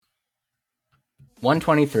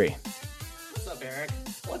123. What's up, Eric?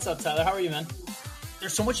 What's up, Tyler? How are you, man?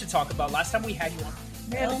 There's so much to talk about. Last time we had you on,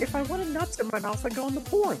 Man, if I wanted nuts in my mouth, I'd go on the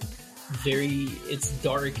porn. it's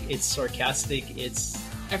dark, it's sarcastic,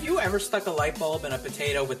 Have you ever stuck a light bulb in a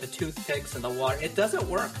potato with the toothpicks and the water? It doesn't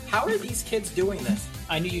work. How are these kids doing this?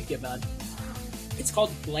 I knew you'd get mad. It's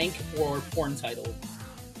called blank or porn title.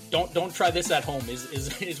 Don't try this at home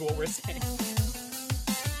is what we're saying.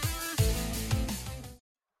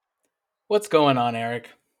 What's going on, Eric?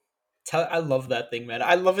 I love that thing, man.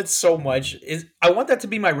 I love it so much. I want that to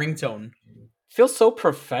be my ringtone. Feels so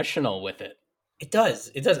professional with it. It does.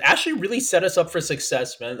 Ashley really set us up for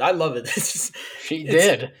success, man. I love it. She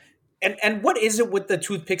did. And what is it with the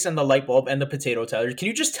toothpicks and the light bulb and the potato, Tyler? Can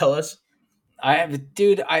you just tell us? I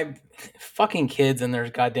fucking kids and their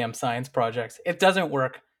goddamn science projects. It doesn't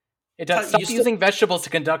work. It does. Stop using vegetables to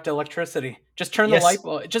conduct electricity. Just turn the light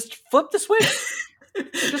bulb. Just flip the switch.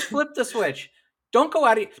 Just flip the switch. Don't go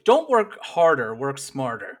out. Don't work harder. Work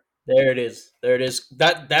smarter. There it is.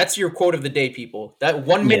 That's your quote of the day, people. That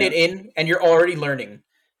 1 minute in, and you're already learning.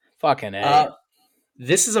 Fucking A.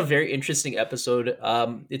 This is a very interesting episode.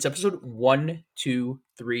 It's episode 1, 2,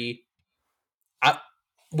 3.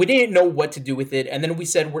 We didn't know what to do with it, and then we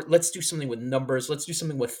said, let's do something with numbers. Let's do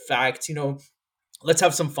something with facts. Let's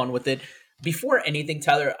have some fun with it. Before anything,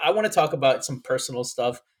 Tyler, I want to talk about some personal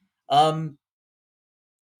stuff.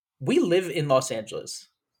 We live in Los Angeles.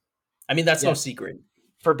 I mean, that's no secret.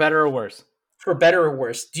 For better or worse. For better or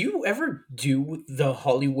worse. Do you ever do the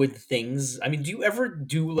Hollywood things? I mean, do you ever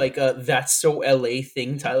do like a that's so LA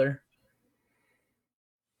thing, Tyler?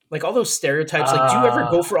 Like all those stereotypes. Like, do you ever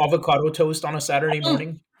go for avocado toast on a Saturday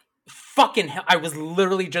morning? Fucking hell. I was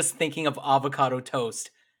literally just thinking of avocado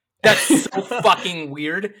toast. That's so fucking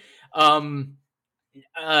weird. No,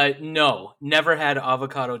 never had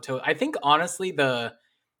avocado toast. I think honestly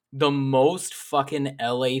the most fucking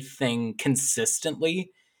LA thing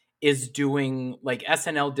consistently is doing, like,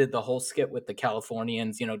 SNL did the whole skit with the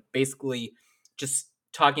Californians, basically just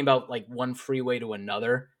talking about like one freeway to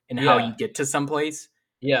another and how you get to someplace.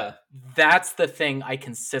 Yeah. That's the thing I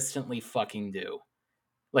consistently fucking do.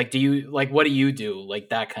 Like, what do you do? Like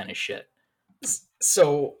that kind of shit.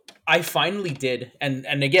 So I finally did.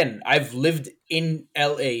 And again, I've lived in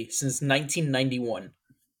LA since 1991.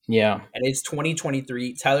 Yeah. And it's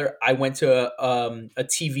 2023. Tyler, I went to a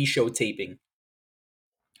TV show taping.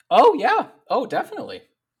 Oh, yeah. Oh, definitely.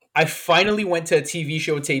 I finally went to a TV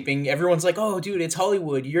show taping. Everyone's like, oh, dude, it's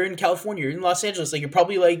Hollywood. You're in California. You're in Los Angeles. Like, you're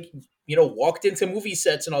probably like, walked into movie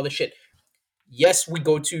sets and all this shit. Yes, we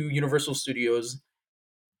go to Universal Studios.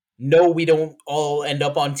 No, we don't all end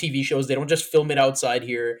up on TV shows. They don't just film it outside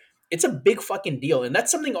here. It's a big fucking deal. And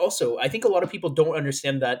that's something also, I think a lot of people don't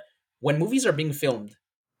understand that when movies are being filmed,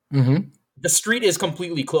 the street is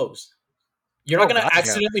completely closed. You're not going to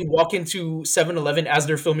accidentally walk into 7-Eleven as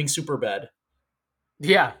they're filming Superbad.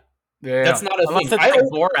 Yeah. That's not a Unless thing. It's like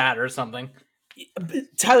Borat or something.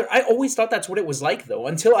 Tyler, I always thought that's what it was like, though,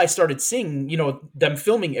 until I started seeing, them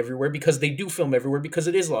filming everywhere, because they do film everywhere because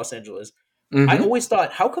it is Los Angeles. I always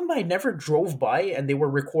thought, how come I never drove by and they were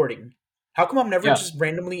recording? How come I'm never just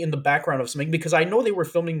randomly in the background of something? Because I know they were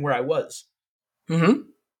filming where I was.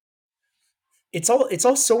 It's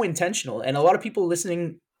all so intentional, and a lot of people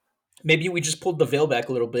listening, maybe we just pulled the veil back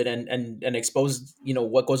a little bit and exposed,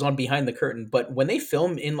 what goes on behind the curtain. But when they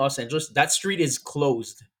film in Los Angeles, that street is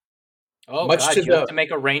closed. Oh, God, you have to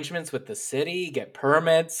make arrangements with the city, get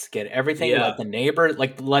permits, get everything, let the neighbor,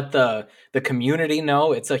 let the community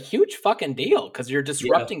know. It's a huge fucking deal because you're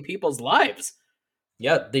disrupting people's lives.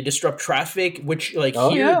 Yeah, they disrupt traffic, which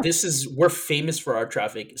we're famous for our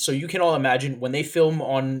traffic. So you can all imagine when they film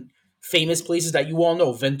on famous places that you all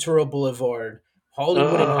know, Ventura Boulevard,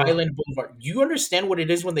 Hollywood and Highland Boulevard. Do you understand what it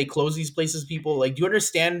is when they close these places, people? Like, do you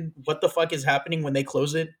understand what the fuck is happening when they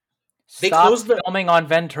close it? Stop filming on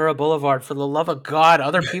Ventura Boulevard, for the love of God.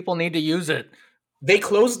 Other people need to use it. They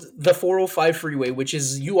closed the 405 freeway, which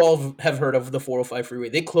is, you all have heard of the 405 freeway.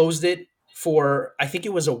 They closed it for, I think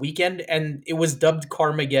it was a weekend, and it was dubbed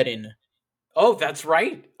Carmageddon. Oh, that's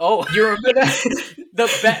right. Oh, you remember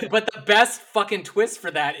that? But the best fucking twist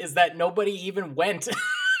for that is that nobody even went.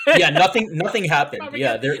 Yeah, nothing happened.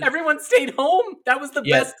 Yeah, everyone stayed home. That was the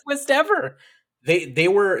best twist ever. They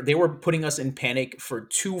were putting us in panic for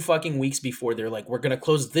 2 fucking weeks before. They're like, we're gonna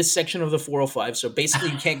close this section of the 405. So basically,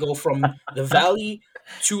 you can't go from the Valley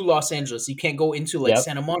to Los Angeles. You can't go into like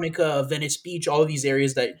Santa Monica, Venice Beach, all of these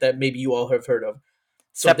areas that maybe you all have heard of.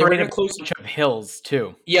 So separated they were close of hills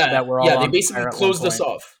too. Yeah, they basically closed us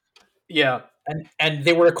off. Yeah, and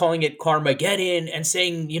they were calling it Carmageddon and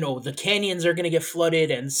saying, the canyons are going to get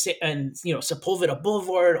flooded and Sepulveda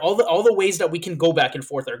Boulevard, all the ways that we can go back and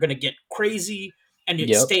forth are going to get crazy, and you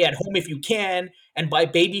Yep. stay at home if you can and buy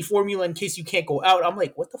baby formula in case you can't go out. I'm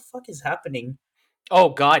like, what the fuck is happening? Oh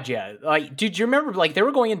God, yeah. Like, dude, you remember like they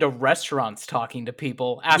were going into restaurants talking to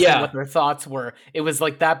people, asking Yeah. what their thoughts were. It was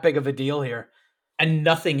like that big of a deal here. And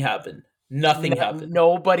nothing happened. Nothing happened.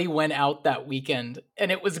 Nobody went out that weekend, and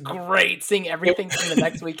it was great seeing everything from the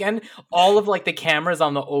next weekend. All of like the cameras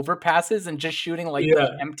on the overpasses and just shooting like Yeah.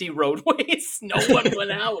 the empty roadways. No one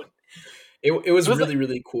went out. It was was really,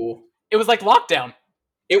 really cool. It was like lockdown.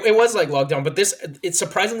 It was like lockdown, but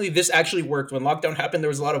surprisingly, this actually worked. When lockdown happened, there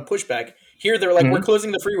was a lot of pushback. Here, they're like, we're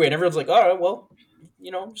closing the freeway, and everyone's like, all right, well,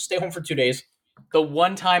 stay home for 2 days. The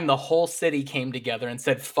one time the whole city came together and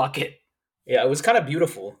said, fuck it. Yeah, it was kind of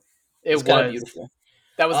beautiful. It was kind of beautiful.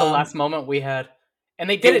 That was the last moment we had. And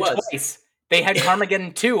they did it twice. They had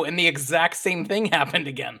Carmageddon 2, and the exact same thing happened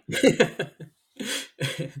again.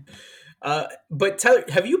 But Tyler,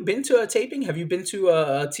 have you been to a taping? Have you been to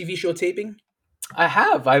a TV show taping? I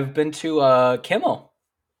have. I've been to Kimmel.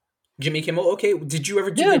 Jimmy Kimmel? Okay. Did you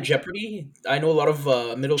ever do the Jeopardy? I know a lot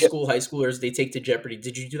of middle school, high schoolers, they take to Jeopardy.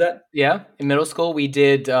 Did you do that? Yeah. In middle school, we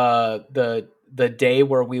did the day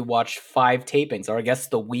where we watched 5 tapings, or I guess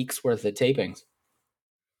the week's worth of tapings.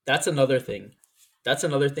 That's another thing.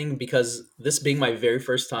 Because this being my very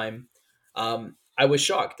first time, I was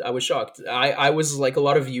shocked. I was like a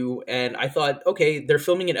lot of you, and I thought, okay, they're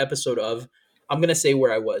filming an episode of, I'm going to say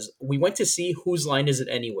where I was. We went to see Whose Line Is It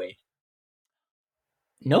Anyway?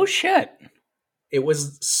 No shit. It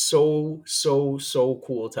was so, so, so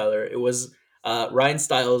cool, Tyler. It was Ryan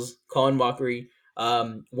Stiles, Colin Mockery,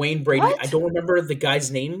 Wayne Brady. What? I don't remember the guy's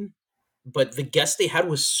name, but the guest they had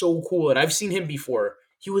was so cool, and I've seen him before.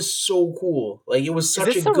 He was so cool. Like, it was such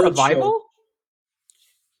Is this a good revival? show.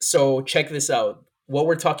 So check this out. While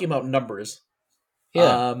we're talking about numbers,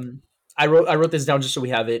 Yeah. I wrote this down just so we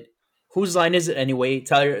have it. Whose line is it anyway,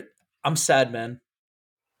 Tyler? I'm sad, man.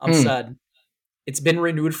 I'm sad. It's been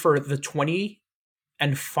renewed for the 20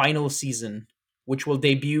 and final season, which will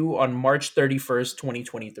debut on March 31st,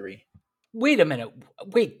 2023. Wait a minute.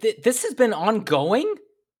 Wait, this has been ongoing?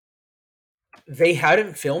 They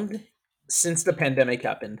hadn't filmed since the pandemic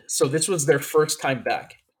happened, so this was their first time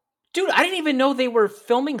back. Dude, I didn't even know they were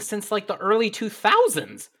filming since like the early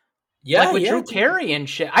 2000s. Yeah, like with yeah. Drew Carey and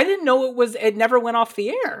shit. I didn't know it never went off the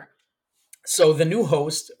air. So the new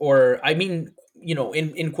host, or I mean,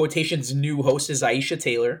 in quotations, new host is Aisha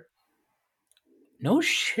Taylor. No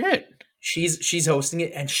shit. She's hosting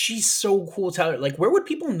it, and she's so cool, Tyler. Like, where would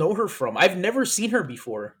people know her from? I've never seen her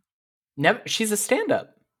before. Never. She's a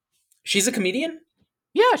stand-up. She's a comedian?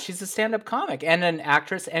 Yeah, she's a stand-up comic and an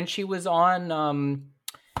actress, and she was on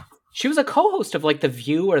she was a co-host of like The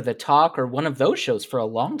View or The Talk or one of those shows for a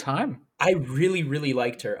long time. I really, really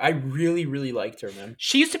liked her. I really, really liked her, man.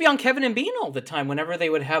 She used to be on Kevin and Bean all the time. Whenever they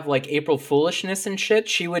would have like April Foolishness and shit,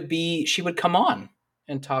 she would come on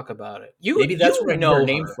and talk about it. Maybe that's where I know her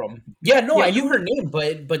name her. from. Yeah, no, I knew her name,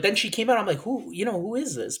 but then she came out. I'm like, who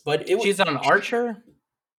is this? But it was, she's on Archer.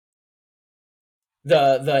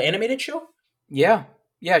 The animated show. Yeah,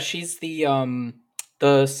 she's the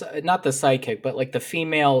not the sidekick, but like the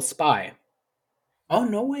female spy. Oh,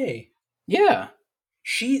 no way. Yeah.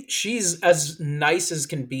 She's as nice as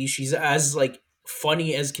can be. She's as like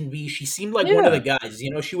funny as can be. She seemed like one of the guys.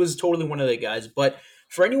 She was totally one of the guys. But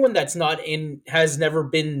for anyone that's has never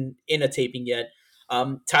been in a taping yet,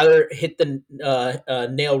 Tyler hit the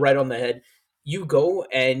nail right on the head. You go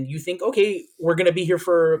and you think, okay, we're gonna be here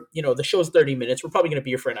for the show's 30 minutes. We're probably gonna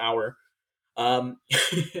be here for an hour.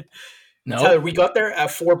 No, Tyler, we got there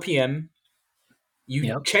at 4 p.m. You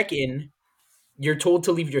Yep. check in. You're told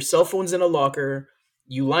to leave your cell phones in a locker.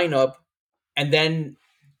 You line up, and then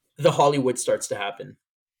the Hollywood starts to happen.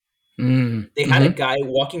 They had a guy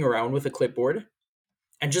walking around with a clipboard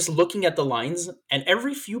and just looking at the lines, and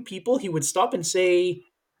every few people he would stop and say,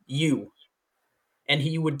 "You," and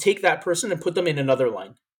he would take that person and put them in another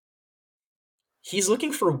line. He's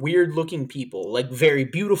looking for weird-looking people, like very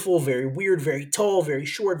beautiful, very weird, very tall, very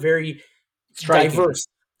short, very diverse,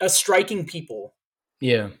 striking people.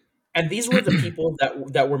 Yeah. And these were the people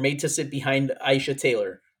that were made to sit behind Aisha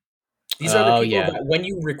Taylor. These are the people that when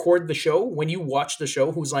you record the show, when you watch the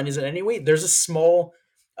show, Whose Line Is It Anyway? There's a small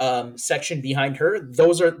section behind her.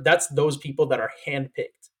 That's those people that are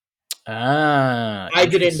handpicked. I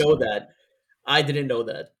didn't know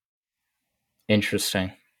that.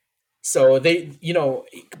 Interesting. So they,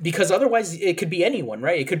 because otherwise it could be anyone,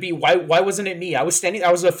 right? It could be why wasn't it me? I was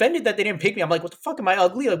offended that they didn't pick me. I'm like, what the fuck? Am I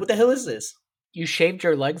ugly? Like, what the hell is this? You shaved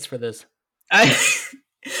your legs for this. I,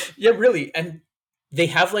 yeah, really. And they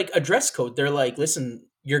have like a dress code. They're like, listen,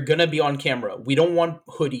 you're gonna be on camera. We don't want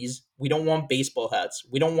hoodies. We don't want baseball hats.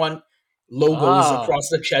 We don't want logos Oh, across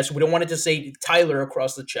the chest. We don't want it to say Tyler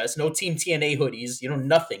across the chest. No Team TNA hoodies.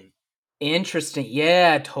 Nothing. interesting.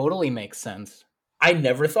 Yeah, totally makes sense. I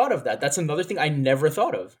never thought of that. That's another thing I never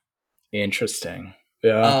thought of. Interesting.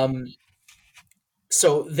 Yeah. Um,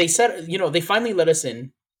 so they said, they finally let us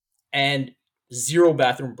in, and zero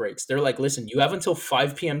bathroom breaks. They're like, listen, you have until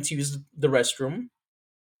 5 p.m. to use the restroom,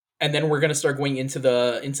 and then we're gonna start going into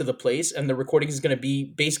the place, and the recording is gonna be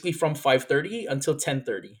basically from 5:30 until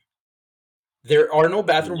 10:30. There are no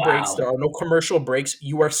bathroom breaks. Wow. There are no commercial breaks.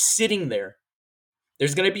 You are sitting there.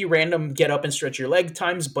 There's gonna be random get up and stretch your leg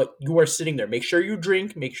times, but you are sitting there. Make sure you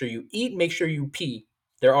drink. Make sure you eat. Make sure you pee.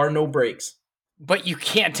 There are no breaks. But you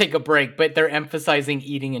can't take a break, but they're emphasizing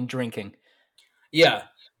eating and drinking. Yeah,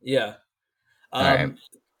 yeah. All right.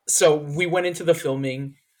 So we went into the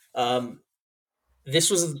filming. Um, this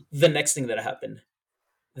was the next thing that happened.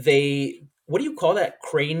 What do you call that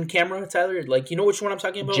crane camera, Tyler? Like, you know which one I'm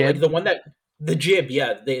talking about? Like Jib? the jib.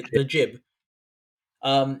 Yeah, the jib.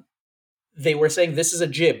 Um, they were saying this is a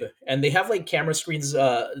jib, and they have like camera screens,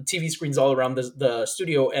 TV screens all around the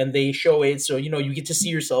studio, and they show it so you get to see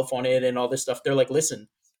yourself on it and all this stuff. They're like, listen,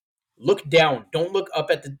 look down, don't look up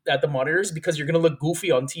at the monitors because you're gonna look goofy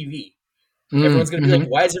on TV. Everyone's gonna be like, Mm-hmm.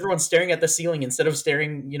 why is everyone staring at the ceiling instead of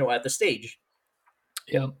staring, at the stage?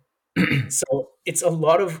 Yep. So it's a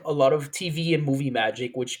lot of TV and movie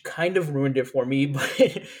magic, which kind of ruined it for me,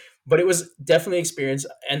 but it was definitely an experience,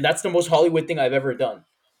 and that's the most Hollywood thing I've ever done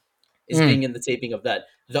is Mm. being in the taping of that.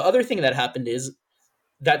 The other thing that happened is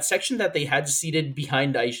that section that they had seated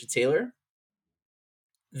behind Aisha Taylor,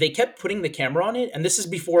 they kept putting the camera on it, and this is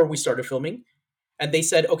before we started filming. And they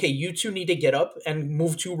said, okay, you two need to get up and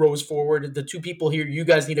move 2 rows forward. The two people here, you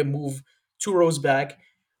guys need to move 2 rows back.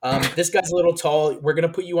 This guy's a little tall. We're gonna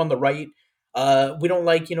put you on the right. We don't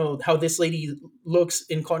like, how this lady looks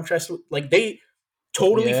in contrast. Like they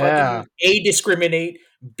totally Yeah. fucking A, discriminate,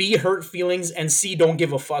 B, hurt feelings, and C, don't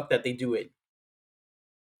give a fuck that they do it.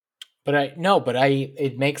 But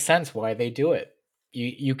it makes sense why they do it.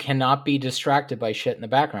 You cannot be distracted by shit in the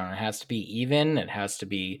background. It has to be even. It has to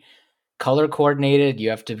be color coordinated.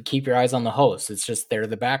 You have to keep your eyes on the host. It's just they're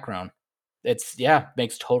the background.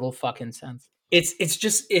 Makes total fucking sense.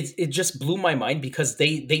 It just blew my mind because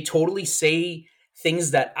they totally say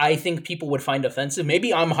things that I think people would find offensive.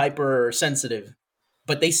 Maybe I'm hypersensitive,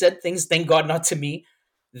 but they said things, thank God not to me,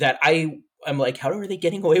 that I'm like, how are they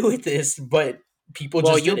getting away with this? But people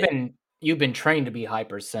Well, just did it. you've been trained to be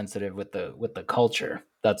hypersensitive with the culture.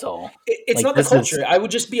 That's all. It's Like not the this is culture. I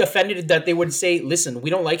would just be offended that they would say, "Listen,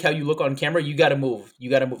 we don't like how you look on camera. You got to move.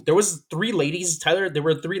 You got to move." There was 3 ladies, Tyler. There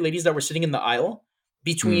were 3 ladies that were sitting in the aisle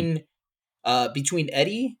Hmm. between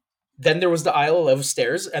Eddie. Then there was the aisle of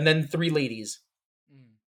stairs, and then 3 ladies.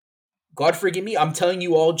 God forgive me. I'm telling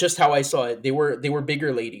you all just how I saw it. They were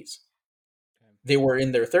bigger ladies. They were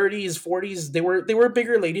in their 30s, 40s. They were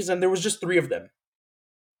bigger ladies, and there was just 3 of them.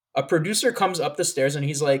 A producer comes up the stairs and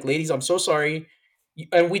he's like, "Ladies, I'm so sorry."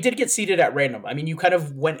 And we did get seated at random. I mean, you kind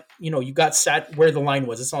of went, you got sat where the line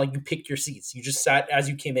was. It's not like you picked your seats. You just sat as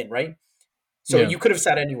you came in, right? So Yeah. you could have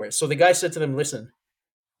sat anywhere. So the guy said to them, "Listen,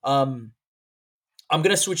 um, I'm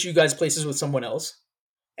gonna switch you guys places with someone else."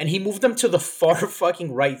 And he moved them to the far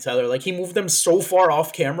fucking right, Tyler. Like he moved them so far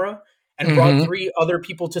off camera and brought Mm-hmm. 3 other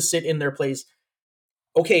people to sit in their place.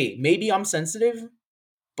 Okay, maybe I'm sensitive,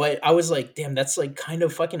 but I was like, damn, that's like kind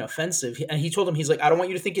of fucking offensive. And he told him, he's like, I don't want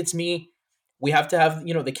you to think it's me. We have to have,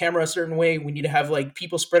 the camera a certain way. We need to have like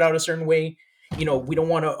people spread out a certain way. We don't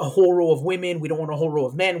want a whole row of women. We don't want a whole row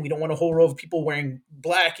of men. We don't want a whole row of people wearing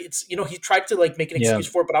black. It's, he tried to like make an Yeah. excuse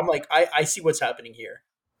for it, but I'm like, I see what's happening here.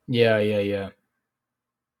 Yeah.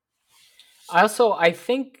 I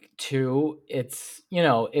think too, it's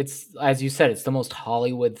as you said, it's the most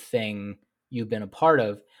Hollywood thing you've been a part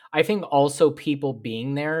of. I think also people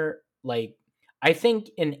being there, like I think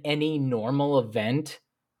in any normal event,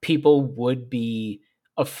 people would be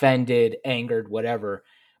offended, angered, whatever.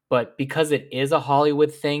 But because it is a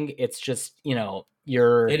Hollywood thing, it's just,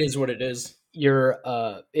 It is what it is.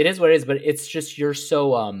 it is what it is, but it's just you're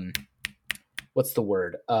so what's the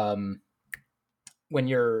word? When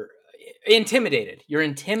you're intimidated. You're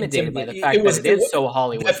intimidated by the Intimidating. fact that it is so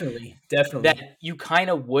Hollywood Definitely, that definitely. you kind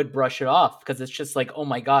of would brush it off because it's just like, oh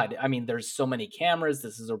my God. I mean, there's so many cameras.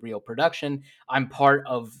 This is a real production. I'm part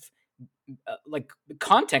of like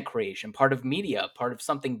content creation, part of media, part of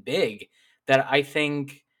something big that I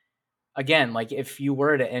think, again, like if you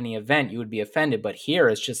were at any event, you would be offended. But here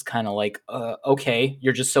it's just kind of like, okay,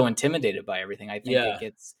 you're just so intimidated by everything. I think it Yeah.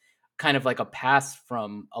 gets kind of like a pass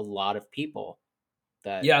from a lot of people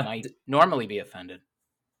that Yeah, might normally be offended.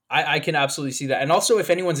 I can absolutely see that. And also, if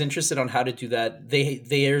anyone's interested on how to do that,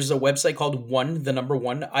 there's a website called the number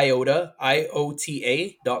one, IOTA.com.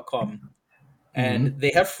 And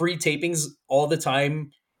they have free tapings all the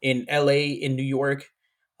time in LA, in New York,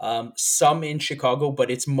 some in Chicago,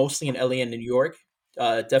 but it's mostly in LA and New York.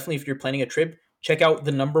 Definitely, if you're planning a trip, check out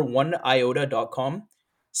the number one, IOTA.com.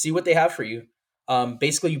 See what they have for you.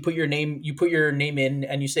 Basically, you put your name in,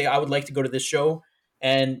 and you say, "I would like to go to this show,"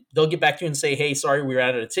 and they'll get back to you and say, "Hey, sorry, we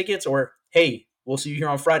ran out of tickets," or "Hey, we'll see you here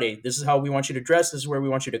on Friday. This is how we want you to dress. This is where we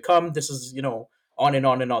want you to come. This is, on and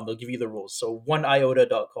on and on. They'll give you the rules." So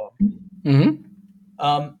oneiota.com.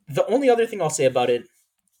 The only other thing I'll say about it,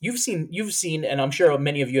 you've seen, and I'm sure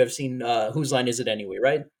many of you have seen Whose Line Is It Anyway,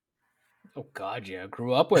 right? Oh God, yeah, we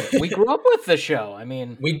grew up with the show. I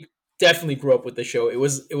mean, We definitely grew up with the show. It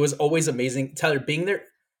was always amazing. Tyler, being there,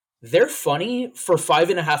 they're funny for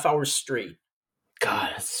 5.5 hours straight.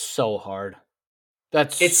 God, it's so hard.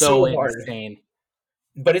 It's so so hard. insane.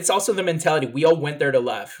 But it's also the mentality. We all went there to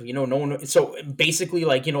laugh. No one. So basically,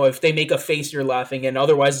 like, if they make a face, you're laughing, and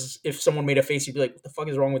otherwise, if someone made a face, you'd be like, "What the fuck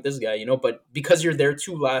is wrong with this guy?" But because you're there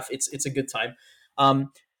to laugh, it's a good time.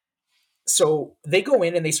 So they go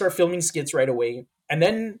in and they start filming skits right away, and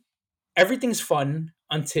then everything's fun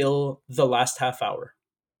until the last half hour.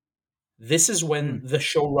 This is when the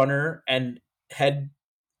showrunner and head,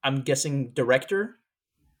 I'm guessing, director,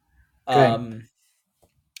 Okay.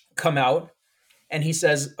 come out, and he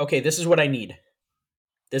says, "Okay, this is what I need.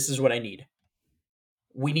 This is what I need.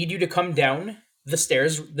 We need you to come down the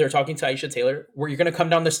stairs." They're talking to Aisha Taylor. Where you're going to come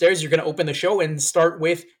down the stairs, you're going to open the show and start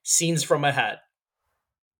with Scenes from a Hat.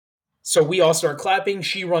 So we all start clapping.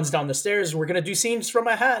 She runs down the stairs. We're going to do Scenes from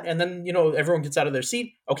a Hat. And then, everyone gets out of their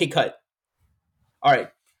seat. Okay, cut. All right,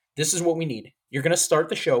 this is what we need. You're going to start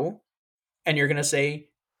the show and you're going to say,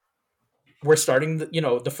 we're starting,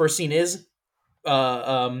 the first scene is,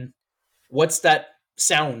 what's that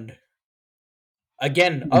sound?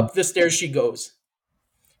 Again, up the stairs she goes.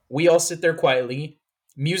 We all sit there quietly.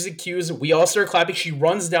 Music cues. We all start clapping. She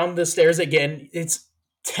runs down the stairs again. It's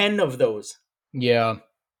 10 of those. Yeah.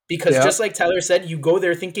 Because just like Tyler said, you go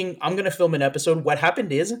there thinking, I'm going to film an episode. What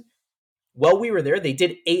happened is, while we were there, they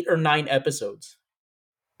did 8 or 9 episodes.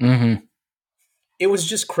 Mm-hmm. It was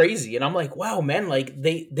just crazy. And I'm like, wow, man, like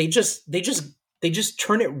they just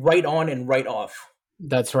turn it right on and right off.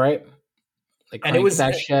 That's right. They crank And it was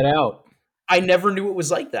that shit out. I never knew it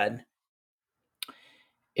was like that.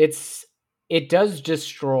 It does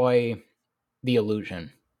destroy the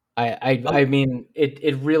illusion. I mean,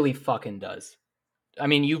 it really fucking does. I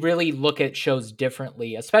mean, you really look at shows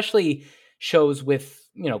differently, especially shows with,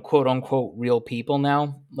 quote unquote real people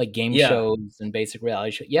now, like game shows and basic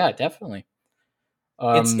reality shows. Yeah, definitely.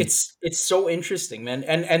 It's so interesting, man.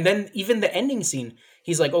 And then even the ending scene,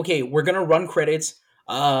 he's like, "Okay, we're gonna run credits.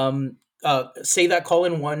 Say that call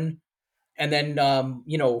in one, and then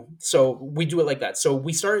so we do it like that. So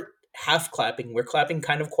we start half clapping. We're clapping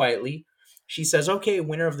kind of quietly. She says, "Okay,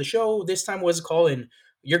 winner of the show this time was call in.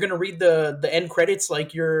 You're gonna read the end credits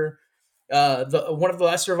like you're the one of the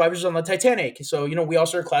last survivors on the Titanic." So we all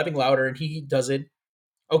start clapping louder, and he does it.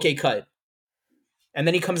 Okay, cut. And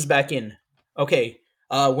then he comes back in. Okay,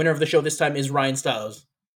 winner of the show this time is Ryan Stiles.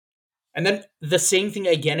 And then the same thing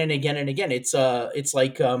again and again and again. It's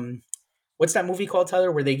like what's that movie called,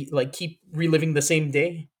 Tyler, where they like keep reliving the same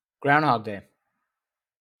day? Groundhog Day.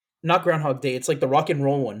 Not Groundhog Day. It's like the rock and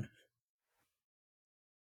roll one.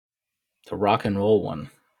 The rock and roll one.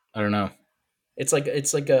 I don't know. It's like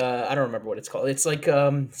I don't remember what it's called. It's like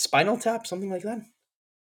Spinal Tap, something like that,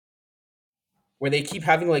 where they keep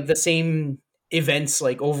having like the same events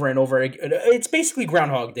like over and over again. It's basically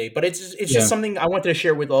Groundhog Day, but it's just something I wanted to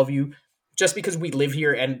share with all of you, just because we live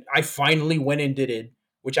here and I finally went and did it,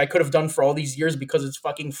 which I could have done for all these years because it's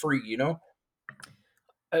fucking free,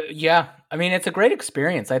 Yeah, I mean, it's a great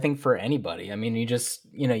experience, I think, for anybody. I mean, you just,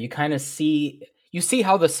 you kind of see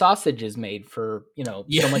how the sausage is made for,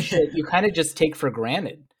 so much shit you kind of just take for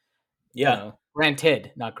granted. Yeah.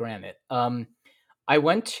 Granted, not granted. I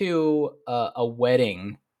went to a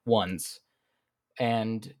wedding once,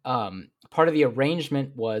 and part of the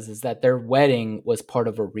arrangement is that their wedding was part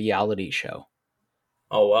of a reality show.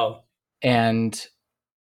 Oh, wow. And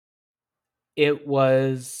it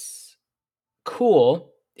was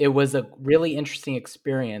cool. It was a really interesting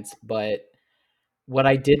experience, but what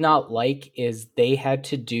I did not like is they had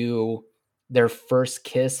to do their first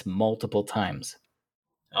kiss multiple times.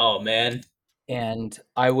 Oh, man. And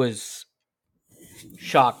I was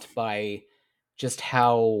shocked by just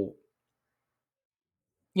how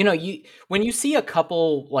you know, you when you see a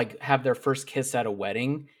couple like have their first kiss at a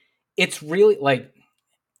wedding, it's really like,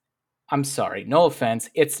 I'm sorry, no offense,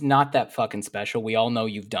 it's not that fucking special. We all know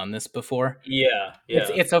you've done this before. Yeah, yeah.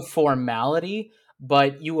 It's a formality,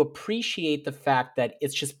 but you appreciate the fact that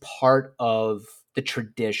it's just part of the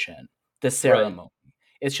tradition, the Right. ceremony.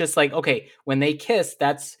 It's just like, okay, when they kiss,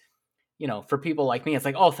 that's, for people like me, it's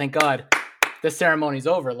like, oh, thank God, the ceremony's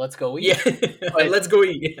over. Let's go Yeah. eat. But Let's go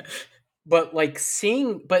eat. but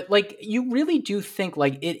you really do think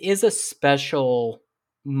like it is a special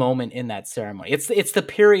moment in that ceremony. It's the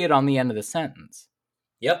period on the end of the sentence.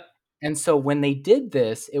 Yep. And so when they did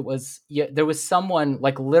this, it was, yeah, there was someone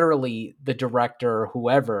like literally the director or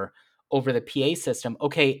whoever over the PA system.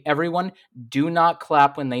 Okay, everyone, do not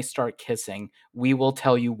clap when they start kissing. We will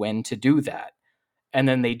tell you when to do that. And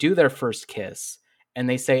then they do their first kiss and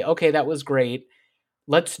they say, okay, that was great.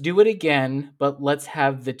 Let's do it again, but let's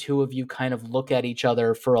have the two of you kind of look at each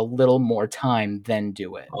other for a little more time, then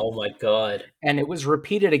do it. Oh my God. And it was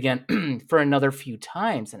repeated again for another few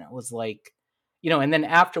times. And it was like, and then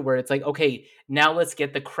afterward, it's like, okay, now let's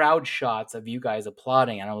get the crowd shots of you guys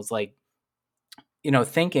applauding. And I was like,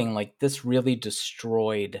 thinking like this really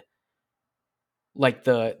destroyed like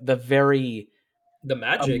the very The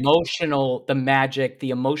magic. the magic, the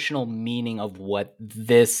emotional meaning of what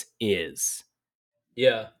this is.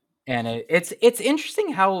 Yeah. And it's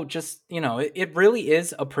interesting how just, it really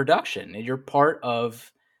is a production. You're part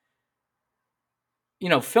of,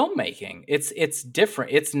 filmmaking. It's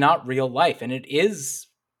different. It's not real life. And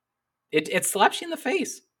it slaps you in the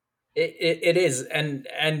face. It is.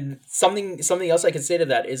 And something else I could say to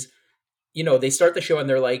that is, they start the show and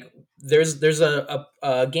they're like, there's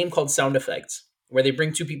a game called Sound Effects where they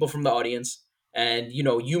bring two people from the audience and,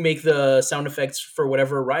 you make the sound effects for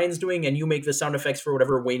whatever Ryan's doing and you make the sound effects for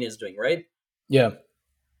whatever Wayne is doing, right? Yeah.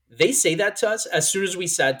 They say that to us as soon as we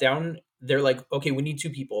sat down. They're like, okay, we need two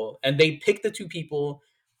people. And they picked the two people.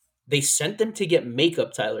 They sent them to get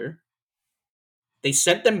makeup, Tyler. They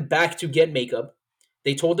sent them back to get makeup.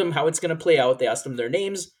 They told them how it's going to play out. They asked them their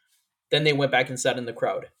names. Then they went back and sat in the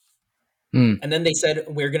crowd. And then they said,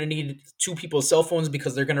 we're going to need two people's cell phones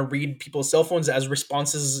because they're going to read people's cell phones as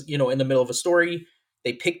responses, in the middle of a story.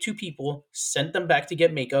 They picked two people, sent them back to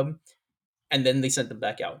get makeup, and then they sent them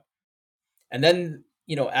back out. And then,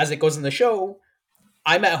 as it goes in the show,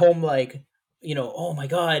 I'm at home like, oh my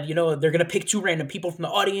God, they're going to pick two random people from the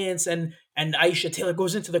audience. And Aisha Taylor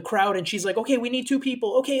goes into the crowd and she's like, okay, we need two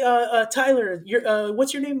people. Okay, Tyler,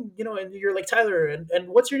 what's your name? And you're like, Tyler, and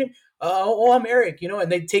what's your name? I'm Eric,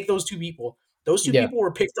 and they take those two people. Those two people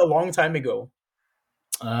were picked a long time ago.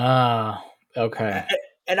 Ah, okay.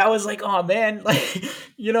 And I was like, oh man, like,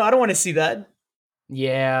 I don't want to see that.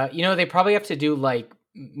 Yeah. They probably have to do like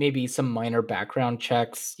maybe some minor background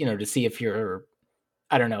checks, to see if you're,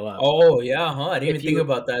 I don't know. Oh yeah, huh? I didn't even think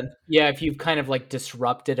about that. Yeah, if you've kind of like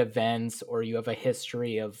disrupted events or you have a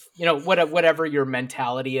history of, whatever your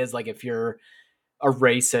mentality is, like if you're a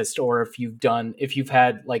racist or if you've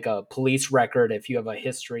had like a police record, if you have a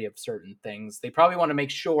history of certain things, they probably want to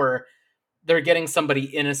make sure they're getting somebody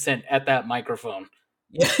innocent at that microphone.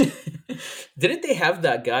 Yeah. Didn't they have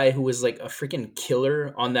that guy who was like a freaking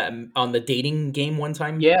killer on the dating game one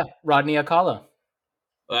time? Yeah, Rodney Akala.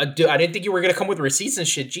 Dude, I didn't think you were gonna come with receipts and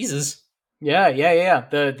shit. Jesus. Yeah.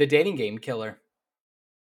 The dating game killer.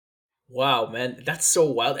 Wow, man, that's so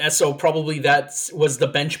wild. And so probably that was the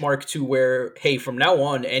benchmark to where, hey, from now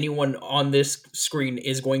on, anyone on this screen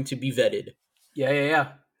is going to be vetted. Yeah.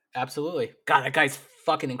 Absolutely. God, that guy's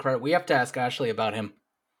fucking incredible. We have to ask Ashley about him.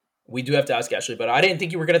 We do have to ask Ashley, but I didn't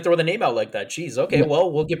think you were gonna throw the name out like that. Jeez. Okay,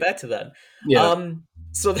 well, we'll get back to that. Yeah.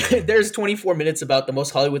 So there's 24 minutes about the most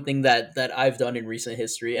Hollywood thing that I've done in recent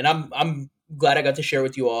history, and I'm glad I got to share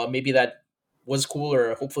with you all. Maybe that was cool,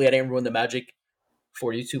 or hopefully I didn't ruin the magic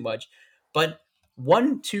for you too much. But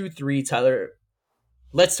 1, 2, 3, Tyler.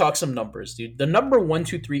 Let's talk some numbers, dude. The number 1,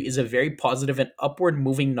 2, 3 is a very positive and upward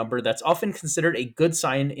moving number that's often considered a good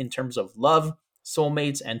sign in terms of love,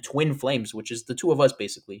 soulmates, and twin flames, which is the two of us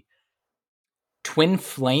basically. Twin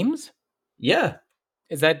flames? Yeah.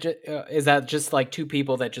 Is that just like two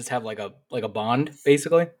people that just have like a bond,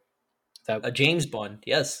 basically? Is that a James Bond?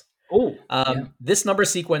 Yes. Oh. This number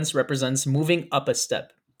sequence represents moving up a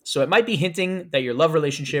step. So it might be hinting that your love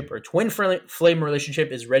relationship or twin flame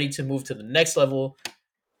relationship is ready to move to the next level.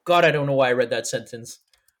 God, I don't know why I read that sentence.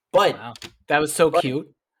 But wow. That was so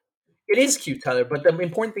cute. It is cute, Tyler. But the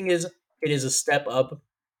important thing is it is a step up.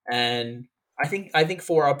 And I think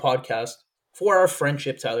for our podcast, for our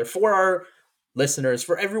friendship, Tyler, for our listeners,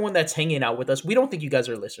 for everyone that's hanging out with us, we don't think you guys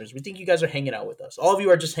are listeners. We think you guys are hanging out with us. All of you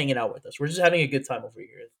are just hanging out with us. We're just having a good time over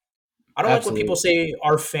here. I don't like when people Absolutely. say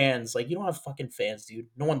our fans. Like, you don't have fucking fans, dude.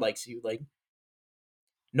 No one likes you. Like,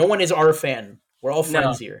 no one is our fan. We're all No,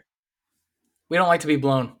 friends here. we don't like to be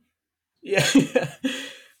blown. Yeah.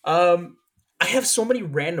 um, I have so many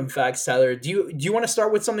random facts, Tyler. Do you want to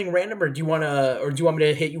start with something random, or do you want me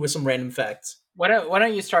to hit you with some random facts? Why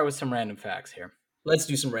don't you start with some random facts here? Let's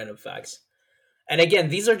do some random facts. And again,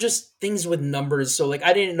 these are just things with numbers. So like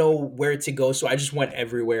I didn't know where to go, so I just went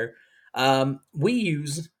everywhere. We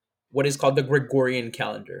use what is called the Gregorian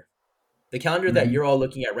calendar. The calendar that Mhm. you're all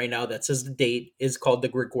looking at right now that says the date is called the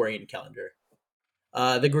Gregorian calendar.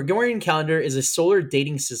 The Gregorian calendar is a solar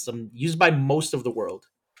dating system used by most of the world.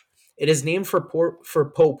 It is named for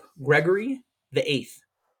Pope Gregory the Eighth,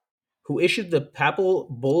 who issued the papal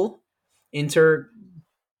bull inter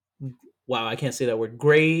wow, I can't say that word.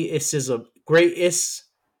 Graissimus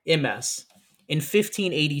in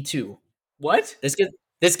 1582. What?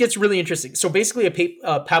 This gets really interesting. So basically,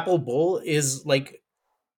 a papal bull is like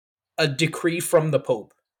a decree from the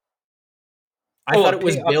Pope. I Oh, thought it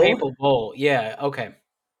was a Bill. papal bull. Yeah. Okay.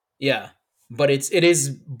 Yeah, but it is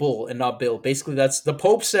bull and not Bill. Basically, that's the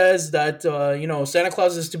Pope says that Santa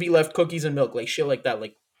Claus is to be left cookies and milk, like shit like that.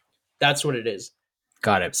 Like that's what it is.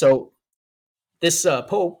 Got it. So this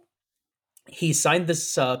Pope, he signed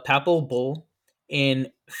this papal bull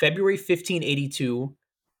in February 1582,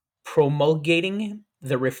 promulgating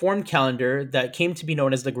the reformed calendar that came to be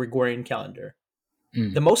known as the Gregorian calendar.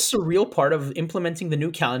 Mm. The most surreal part of implementing the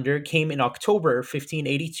new calendar came in October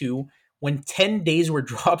 1582, when 10 days were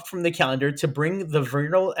dropped from the calendar to bring the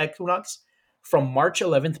vernal equinox from March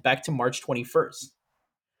 11th back to March 21st.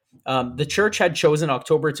 The church had chosen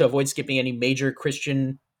October to avoid skipping any major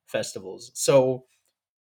Christian festivals. So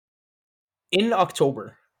in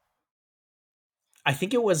October, I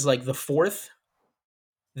think it was like the 4th,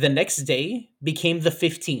 the next day became the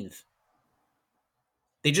 15th.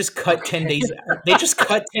 They just cut 10 Okay. days. They just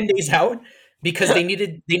cut 10 days out because they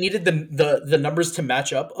needed the numbers to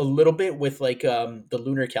match up a little bit with like the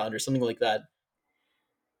lunar calendar, something like that.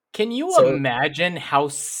 Can you So imagine how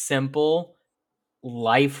simple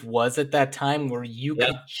life was at that time where you yeah,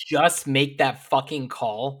 could just make that fucking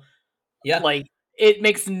call? yeah, Like, it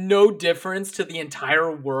makes no difference to the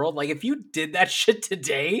entire world. Like, if you did that shit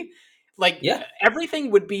today, like, yeah,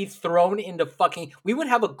 everything would be thrown into fucking. We would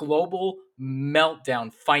have a global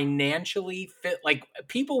meltdown financially. Like,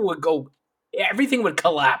 people would go. Everything would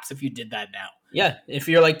collapse if you did that now. yeah. If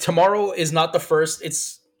you're like tomorrow is not the first,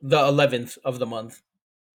 it's the 11th of the month.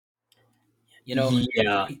 You know,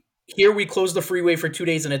 Yeah. here we close the freeway for 2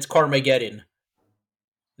 days and it's Carmageddon.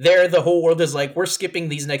 There, the whole world is like, we're skipping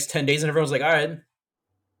these next 10 days, and everyone's like, all right,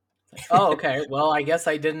 Oh, okay. Well, I guess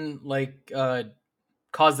I didn't like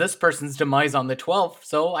cause this person's demise on the 12th,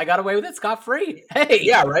 so I got away with it scot free. Hey.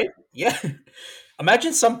 yeah, right, yeah.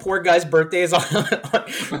 Imagine some poor guy's birthday is on,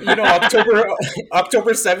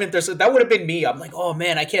 October 7th or so. That would have been me. I'm like, oh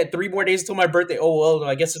man, I can't. 3 more days till my birthday. Oh well,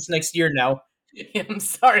 I guess it's next year now. I'm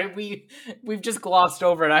sorry, we've just glossed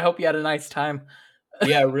over it. I hope you had a nice time.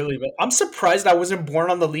 Yeah, really. But I'm surprised I wasn't born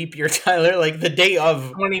on the leap year, Tyler. Like the day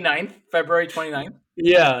of. 29th, February 29th.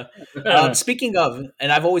 Yeah. Speaking of,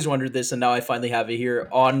 and I've always wondered this, and now I finally have it here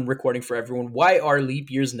on recording for everyone. Why are leap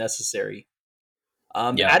years necessary?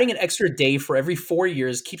 Yeah. Adding an extra day for every 4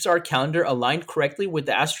 years keeps our calendar aligned correctly with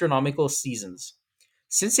the astronomical seasons.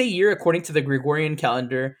 Since a year, according to the Gregorian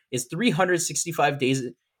calendar, is 365 days,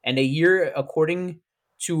 and a year, according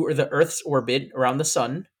to the Earth's orbit around the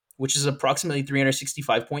sun, which is approximately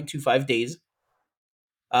 365.25 days,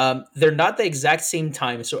 they're not the exact same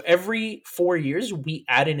time. So every 4 years, we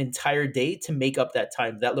add an entire day to make up that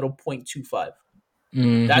time, that little 0.25.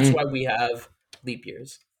 That's Mhm. why we have leap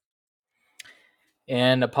years.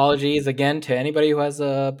 And apologies again to anybody who has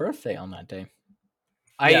a birthday on that day.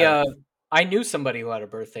 Yeah. I knew somebody who had a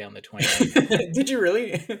birthday on the 29th. Did you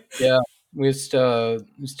really? Yeah. We used to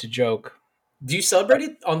joke. Do you celebrate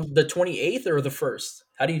it on the 28th or the 1st?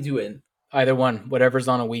 How do you do it? Either one, whatever's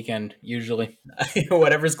on a weekend, usually.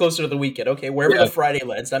 Whatever's closer to the weekend. Okay, wherever Yeah. the Friday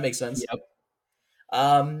lands, that makes sense. Yep.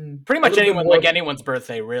 Pretty A much little bit anyone, more. like anyone's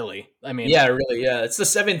birthday, really. I mean, Yeah, really. Yeah, it's the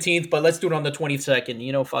 17th, but let's do it on the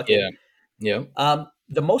 22nd. Fuck it. yeah. Yeah.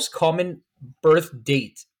 The most common birth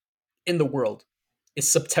date in the world is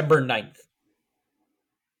September 9th.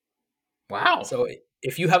 Wow. So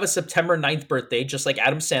if you have a September 9th birthday, just like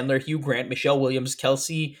Adam Sandler, Hugh Grant, Michelle Williams,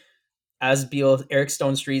 Kelsey Asbiel, Eric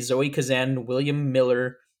Stone Street, Zoe Kazan, William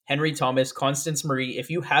Miller, Henry Thomas, Constance Marie, if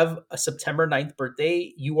you have a September 9th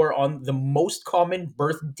birthday, you are on the most common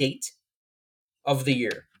birth date of the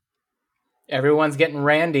year. Everyone's getting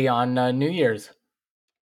randy on New Year's.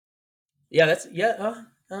 Yeah, that's yeah,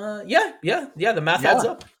 yeah. The math Yeah. adds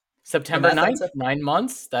up. September math adds 9th, up. 9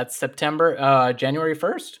 months. That's January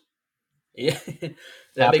 1st. Yeah, that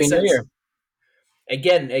Happy makes New sense. Year.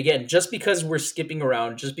 Again, just because we're skipping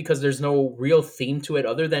around, just because there's no real theme to it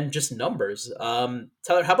other than just numbers.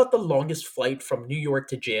 Tyler, how about the longest flight from New York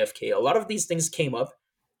to JFK? A lot of these things came up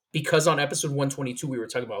because on episode 122 we were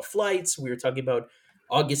talking about flights. We were talking about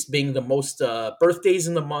August being the most birthdays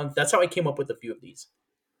in the month. That's how I came up with a few of these.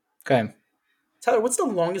 Okay. Tyler, what's the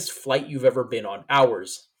longest flight you've ever been on?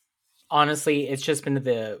 Hours. Honestly, it's just been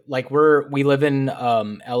we live in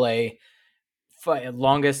LA.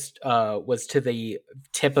 Longest was to the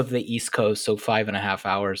tip of the East Coast, so 5.5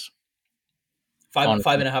 hours. Five Honestly.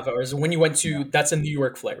 five and a half hours. When you went to Yeah. that's a New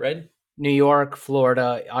York flight, right? New York,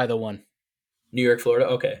 Florida, either one. New York, Florida.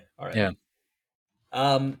 Okay. All right. Yeah.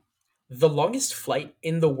 The longest flight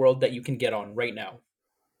in the world that you can get on right now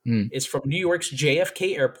Hmm. is from New York's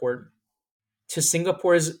JFK Airport to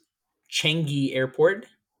Singapore's Changi Airport.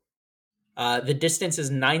 The distance is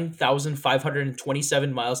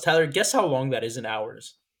 9,527 miles. Tyler, guess how long that is in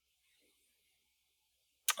hours?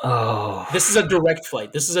 Oh, This is a direct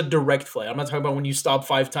flight. This is a direct flight. I'm not talking about when you stop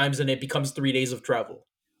 5 times and it becomes 3 days of travel.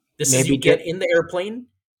 This is maybe you get in the airplane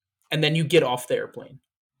and then you get off the airplane.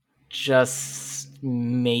 just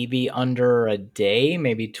maybe under a day,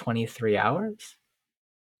 maybe 23 hours.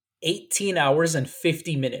 18 hours and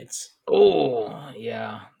 50 minutes. Oh,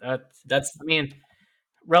 yeah. That's I mean,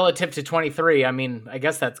 relative to 23, I mean, I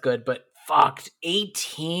guess that's good, but fucked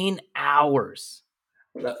 18 hours.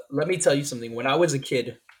 let me tell you something. When I was a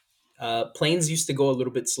kid, planes used to go a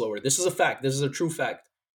little bit slower. This is a fact. This is a true fact.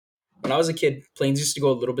 When I was a kid, planes used to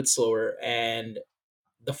go a little bit slower, and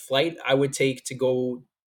the flight I would take to go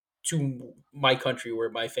to my country where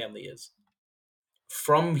my family is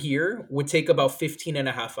from here would take about 15 and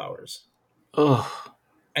a half hours. Oh,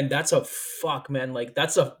 And that's a fuck, man. Like,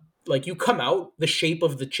 that's a, like, you come out the shape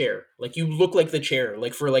of the chair. Like, you look like the chair,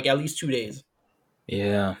 like, for like at least 2 days.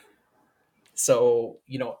 yeah. So,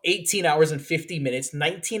 18 hours and 50 minutes,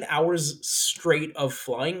 19 hours straight of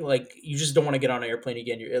flying. Like, you just don't want to get on an airplane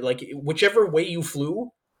again. You're like, whichever way you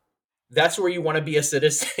flew, that's where you want to be a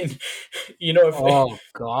citizen. If Oh,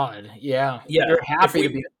 God. Yeah. yeah, You're if happy to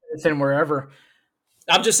be a citizen wherever.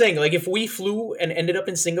 I'm just saying, like, if we flew and ended up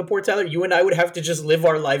in Singapore, Tyler, you and I would have to just live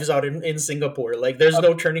our lives out in Singapore. Like, there's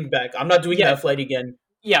no turning back. I'm not doing Yeah. that flight again.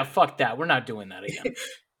 Yeah, fuck that. We're not doing that again.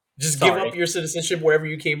 Just Sorry. give up your citizenship wherever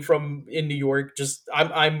you came from in New York. Just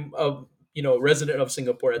I'm a resident of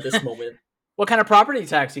Singapore at this moment. What kind of property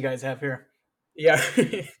tax you guys have here? Yeah.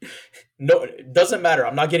 No, it doesn't matter.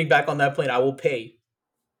 I'm not getting back on that plane. I will pay.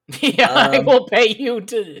 Yeah, I will pay you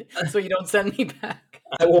so you don't send me back.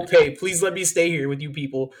 I will pay. Please let me stay here with you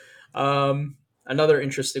people. Another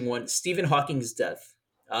interesting one: Stephen Hawking's death.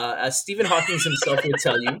 As Stephen Hawking himself would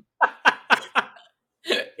tell you,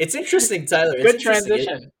 it's interesting, Tyler. It's Good interesting.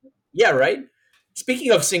 transition. Yeah, right.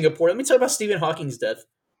 Speaking of Singapore, let me talk about Stephen Hawking's death.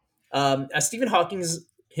 As Stephen Hawking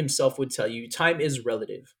himself would tell you, time is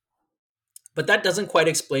relative. But that doesn't quite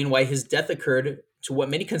explain why his death occurred to what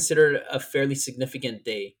many consider a fairly significant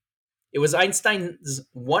day. It was Einstein's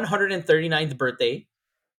 139th birthday,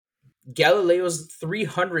 Galileo's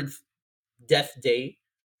 300th death day,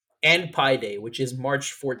 and Pi Day, which is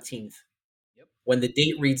March 14th, when the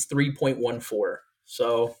date reads 3.14.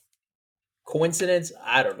 So, coincidence?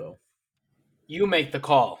 I don't know. You make the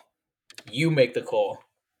call. You make the call.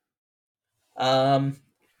 Final,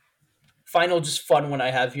 just fun one I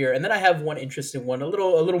have here, and then I have one interesting one, a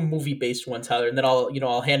little movie based one, Tyler, and then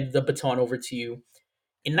I'll hand the baton over to you.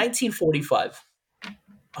 In 1945,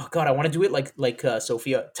 oh god, I want to do it like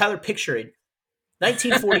Sophia. Tyler, picture it.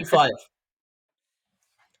 1945.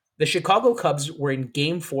 The Chicago Cubs were in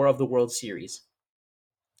Game 4 of the World Series.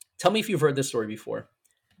 Tell me if you've heard this story before.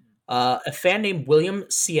 A fan named William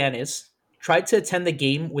Cianis tried to attend the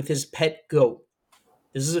game with his pet goat.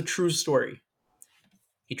 This is a true story.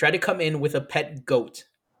 He tried to come in with a pet goat.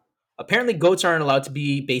 Apparently, goats aren't allowed to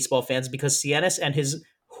be baseball fans because Cianis and his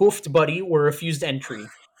hoofed buddy were refused entry.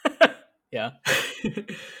 Yeah.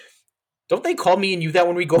 Don't they call me and you that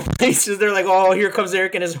when we go places? They're like, oh, here comes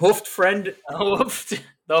Eric and his hoofed friend.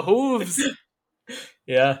 The hooves.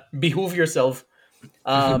 Yeah, behoove yourself.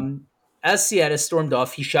 As Cianis stormed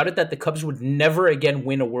off, he shouted that the Cubs would never again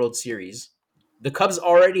win a World Series. The Cubs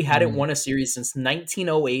already hadn't won a series since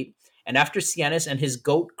 1908, and after Cianis and his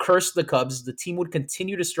goat cursed the Cubs, the team would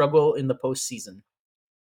continue to struggle in the postseason.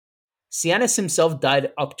 Cianis himself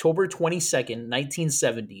died October 22nd,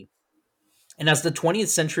 1970. And as the 20th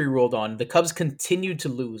century rolled on, the Cubs continued to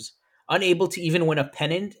lose, unable to even win a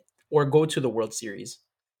pennant or go to the World Series.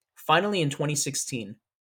 Finally, in 2016,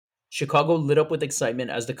 Chicago lit up with excitement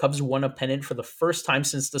as the Cubs won a pennant for the first time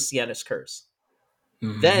since the Cianis curse.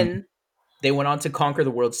 Mhm. Then they went on to conquer the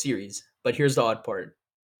World Series. But here's the odd part.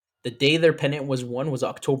 The day their pennant was won was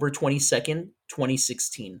October 22nd,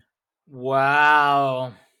 2016.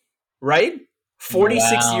 Wow. Right?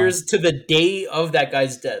 46 Wow. years to the day of that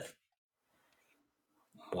guy's death.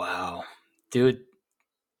 Wow. Dude,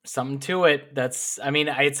 something to it. It's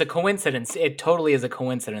a coincidence. It totally is a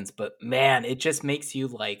coincidence, but man, it just makes you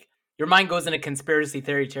like, your mind goes into conspiracy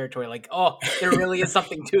theory territory. Like, oh, there really is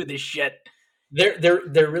something to this shit. There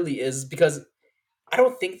really is, because I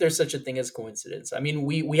don't think there's such a thing as coincidence. I mean,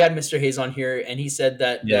 we had Mr. Hayes on here, and he said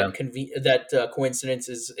that Yeah. coincidence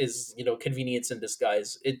is convenience in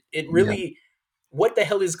disguise. It Yeah. really, what the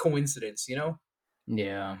hell is coincidence?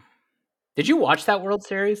 Yeah. Did you watch that World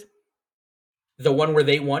Series? The one where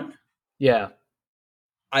they won. Yeah.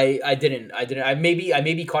 I didn't. I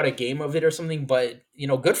maybe caught a game of it or something, but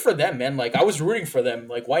good for them, man. Like, I was rooting for them.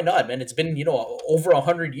 Like, why not, man? It's been over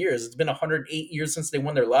 100 years. It's been 108 years since they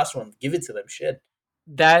won their last one. Give it to them, shit.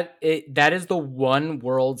 That is the one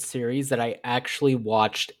World Series that I actually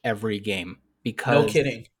watched every game No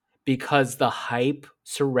kidding. because the hype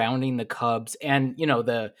surrounding the Cubs and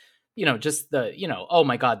oh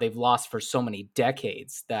my God, they've lost for so many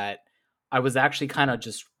decades that I was actually kind of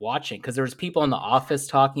just watching, because there was people in the office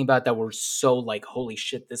talking about that were so like, holy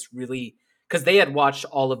shit, this really, because they had watched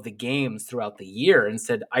all of the games throughout the year and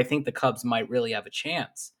said, I think the Cubs might really have a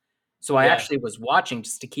chance. So I Yeah. actually was watching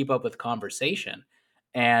just to keep up with conversation.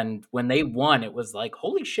 And when they won, it was like,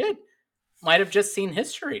 holy shit, might have just seen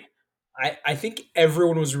history. I think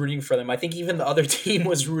everyone was rooting for them. I think even the other team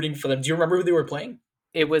was rooting for them. Do you remember who they were playing?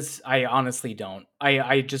 I honestly don't.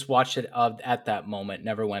 I just watched it at that moment,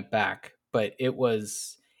 never went back. But it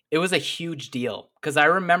was a huge deal, because I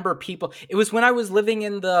remember people. It was when I was living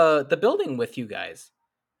in the building with you guys,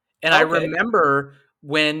 and I Okay. remember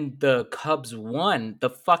when the Cubs won,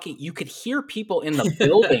 you could hear people in the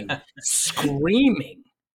building screaming.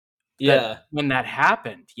 Yeah. When that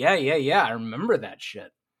happened. Yeah. I remember that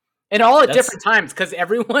shit. And all at different times, because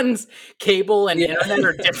everyone's cable and internet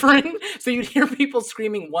are different. So you'd hear people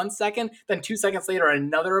screaming 1 second, then 2 seconds later,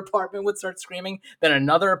 another apartment would start screaming, then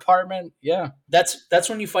another apartment. Yeah. That's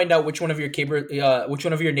when you find out which one of your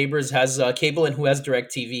neighbors has cable and who has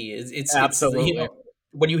DirecTV. It's Absolutely.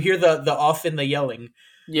 when you hear the off and the yelling.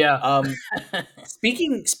 Yeah.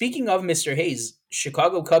 Speaking of Mr. Hayes,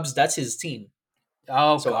 Chicago Cubs, that's his team.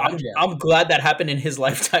 Oh, So God, yeah. I'm glad that happened in his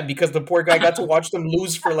lifetime, because the poor guy got to watch them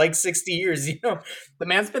lose for like 60 years, The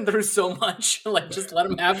man's been through so much. Like, just let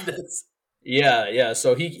him have this. Yeah.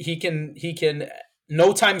 So he can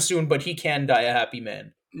no time soon, but he can die a happy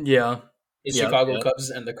man. Yeah. It's Yeah, Chicago yeah. Cubs,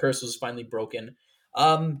 and the curse was finally broken.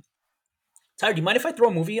 Tyler, do you mind if I throw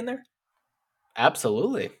a movie in there?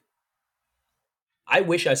 Absolutely. I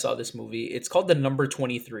wish I saw this movie. It's called The Number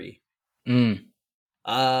 23. Mm.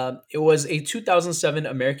 It was a 2007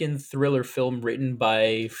 American thriller film written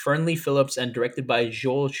by Fernley Phillips and directed by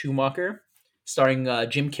Joel Schumacher, starring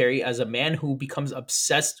Jim Carrey as a man who becomes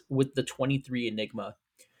obsessed with the 23 enigma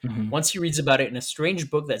Mhm. once he reads about it in a strange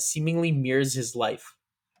book that seemingly mirrors his life.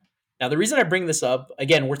 Now, the reason I bring this up,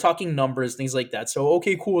 again, we're talking numbers, things like that. So,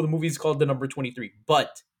 okay, cool, the movie's called The Number 23.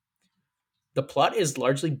 But the plot is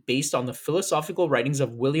largely based on the philosophical writings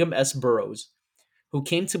of William S. Burroughs, who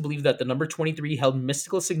came to believe that the number 23 held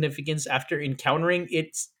mystical significance after encountering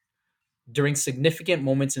it during significant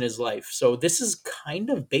moments in his life. So this is kind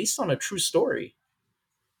of based on a true story.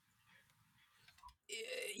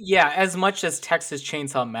 Yeah, as much as Texas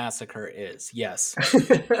Chainsaw Massacre is, yes.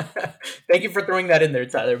 Thank you for throwing that in there,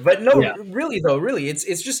 Tyler. But no, Yeah. really,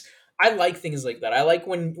 it's just, I like things like that. I like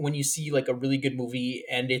when you see like a really good movie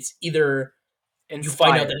and it's either you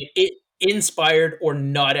find out Inspired. that it inspired or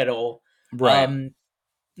not at all. Right.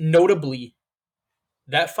 Notably,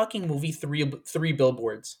 that fucking movie, three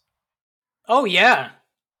billboards. Oh, yeah.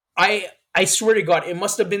 I swear to God, it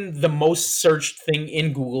must have been the most searched thing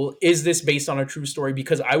in Google. Is this based on a true story?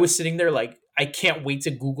 Because I was sitting there like, I can't wait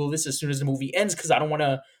to Google this as soon as the movie ends, because I don't want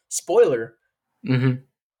to spoiler. Mm-hmm.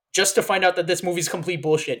 Just to find out that this movie's complete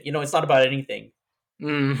bullshit. It's not about anything.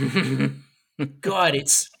 Mm-hmm. God,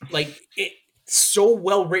 it's like so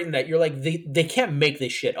well written that you're like, they can't make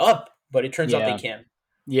this shit up, but it turns out they can.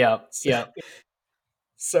 Yeah. So, Yeah.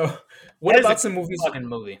 So, what That is about a some movies? fucking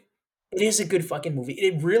movie. It is a good fucking movie.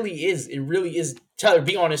 It really is. It really is. Tyler,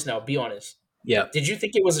 be honest now. Be honest. Yeah. Did you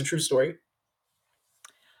think it was a true story?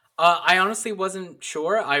 I honestly wasn't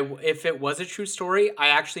sure. If it was a true story, I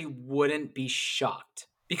actually wouldn't be shocked,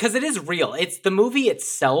 because it is real. It's the movie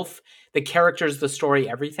itself, the characters, the story,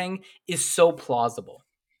 everything is so plausible.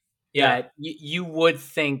 Yeah. that you would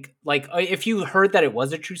think, like, if you heard that it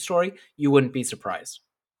was a true story, you wouldn't be surprised.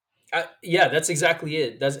 Yeah, that's exactly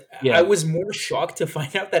it. I Yeah. was more shocked to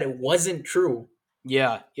find out that it wasn't true.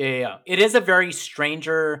 Yeah. It is a very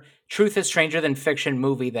truth is stranger than fiction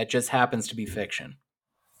movie that just happens to be fiction.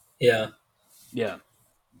 Yeah. Yeah.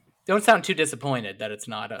 Don't sound too disappointed that it's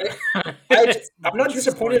not a. I'm not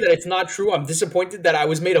disappointed that it's not true. I'm disappointed that I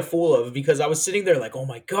was made a fool of because I was sitting there like, oh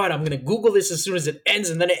my god, I'm gonna Google this as soon as it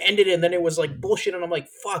ends, and then it ended, and then it was like bullshit, and I'm like,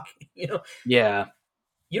 fuck, Yeah.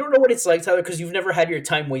 You don't know what it's like, Tyler, because you've never had your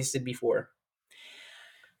time wasted before.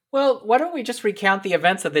 Well, why don't we just recount the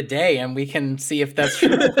events of the day and we can see if that's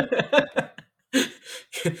true?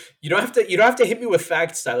 You don't have to hit me with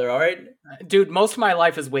facts, Tyler. All right, Dude, most of my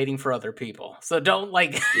life is waiting for other people. So don't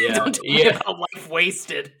Yeah, don't tell me about life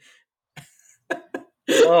wasted.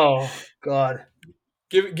 Oh god,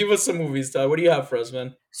 give us some movies, Tyler. What do you have for us,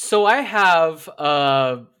 man? So I have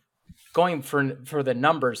going for the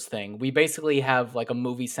numbers thing. We basically have like a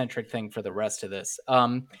movie centric thing for the rest of this.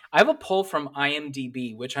 I have a poll from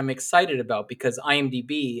IMDb, which I'm excited about because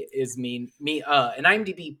IMDb is an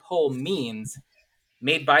IMDb poll means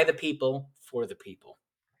made by the people for the people.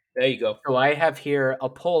 There you go. So I have here a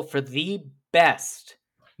poll for the best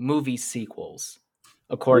movie sequels,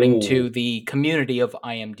 according to the community of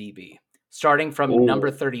IMDb. Starting from number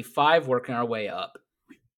 35, working our way up.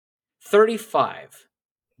 35,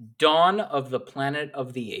 Dawn of the Planet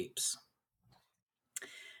of the Apes.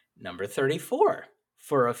 Number 34,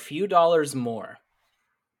 For a Few Dollars More.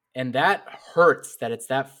 And that hurts that it's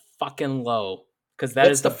that fucking low. Because that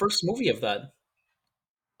is the first movie of that.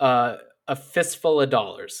 A Fistful of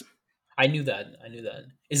Dollars. I knew that.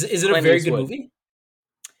 Is it Clint a very Eastwood. Good movie?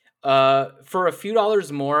 For a Few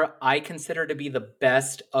Dollars More, I consider to be the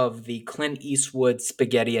best of the Clint Eastwood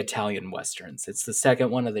spaghetti Italian westerns. It's the second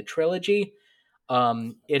one of the trilogy.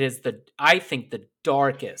 It is I think the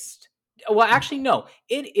darkest. Well, actually, no,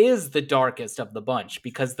 it is the darkest of the bunch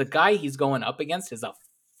because the guy he's going up against is a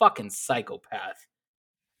fucking psychopath.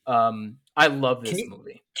 I love this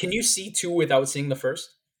movie. Can you see two without seeing the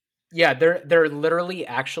first? Yeah, they're literally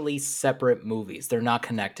actually separate movies. They're not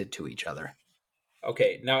connected to each other.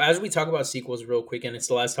 Okay, now as we talk about sequels real quick, and it's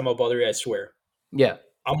the last time I'll bother you, I swear. Yeah.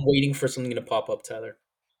 I'm waiting for something to pop up, Tyler.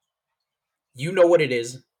 You know what it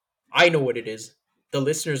is. I know what it is. The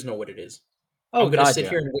listeners know what it is. I'm going to sit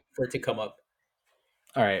here and wait for it to come up.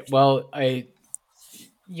 All right. Well,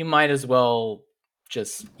 you might as well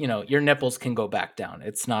just, your nipples can go back down.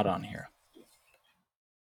 It's not on here.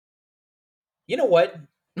 You know what?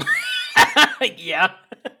 Yeah.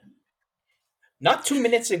 Not 2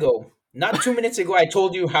 minutes ago, I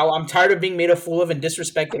told you how I'm tired of being made a fool of and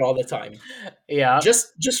disrespected all the time. Yeah.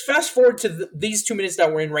 Just fast forward to these 2 minutes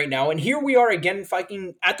that we're in right now, and here we are again,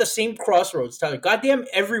 fucking at the same crossroads, Tyler. Goddamn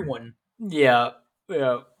everyone. Yeah.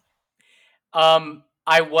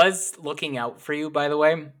 I was looking out for you, by the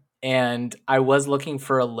way, and I was looking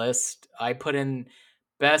for a list. I put in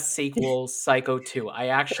best sequels, Psycho 2. I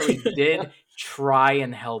actually did try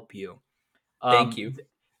and help you. Thank you.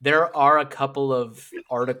 There are a couple of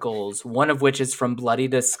articles, one of which is from Bloody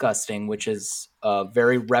Disgusting, which is a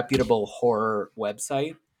very reputable horror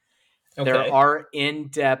website. Okay. There are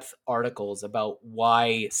in-depth articles about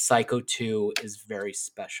why Psycho 2 is very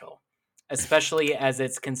special, especially as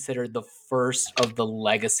it's considered the first of the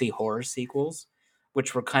legacy horror sequels,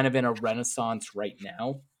 which we're kind of in a renaissance right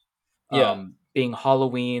now. Yeah. Being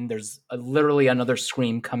Halloween, there's literally another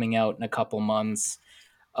Scream coming out in a couple months.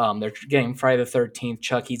 They're getting Friday the 13th,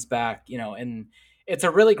 Chucky's back, and it's a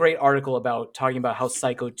really great article about talking about how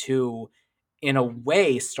Psycho 2, in a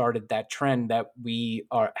way, started that trend that we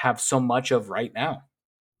have so much of right now.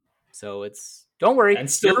 So don't worry, and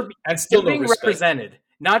still you're being represented,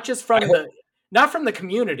 not just from not from the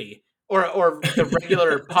community or the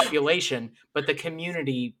regular population, but the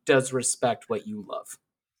community does respect what you love.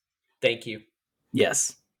 Thank you.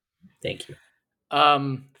 Yes. Thank you.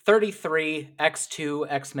 33, X2,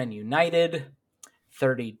 X-Men United.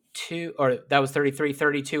 32, or that was 33.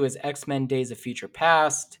 32 is X-Men Days of Future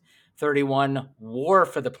Past. 31, War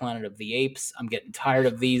for the Planet of the Apes. I'm getting tired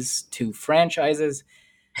of these two franchises.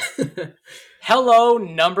 Hello,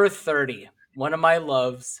 number 30. One of my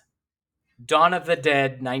loves. Dawn of the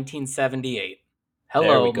Dead, 1978.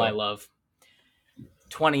 Hello, my love.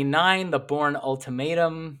 29, The Bourne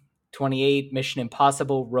Ultimatum. 28, Mission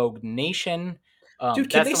Impossible Rogue Nation. Dude,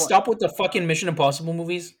 can they stop with the fucking Mission Impossible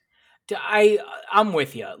movies? I'm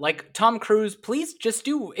with you. Like, Tom Cruise, please just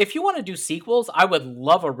if you want to do sequels, I would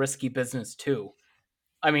love a Risky Business too.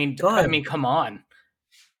 I mean, come on.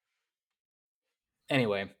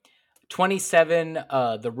 Anyway, 27,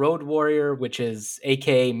 The Road Warrior, which is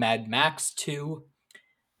aka Mad Max 2.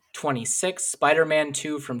 26, Spider-Man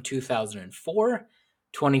 2 from 2004.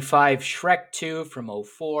 25, Shrek 2 from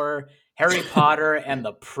 04. Harry Potter and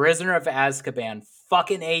the Prisoner of Azkaban,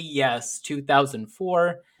 fucking A, yes,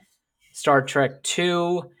 2004. Star Trek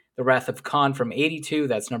 2, The Wrath of Khan from 82,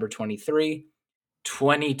 that's number 23.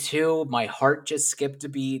 22, my heart just skipped a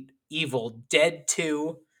beat, Evil Dead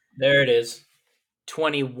 2. There it is.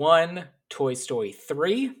 21, Toy Story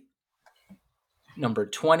 3. Number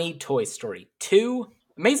 20, Toy Story 2.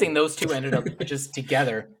 Amazing those two ended up just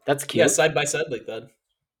together. That's cute. Yeah, side by side like that.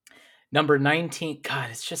 Number 19, God,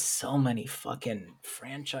 it's just so many fucking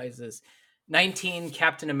franchises. 19,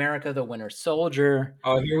 Captain America, The Winter Soldier.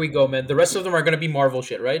 Oh, here we go, man. The rest of them are going to be Marvel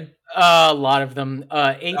shit, right? A lot of them.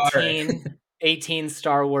 18, right. 18,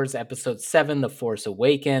 Star Wars Episode 7, The Force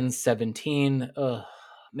Awakens. 17,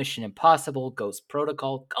 Mission Impossible, Ghost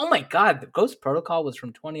Protocol. Oh my God, the Ghost Protocol was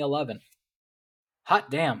from 2011.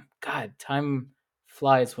 Hot damn. God, time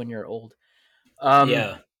flies when you're old.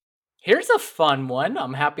 Yeah. Here's a fun one.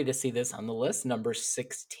 I'm happy to see this on the list. Number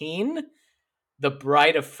 16, The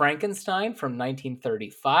Bride of Frankenstein from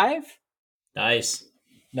 1935. Nice.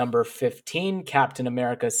 Number 15, Captain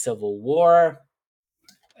America: Civil War.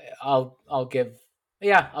 I'll give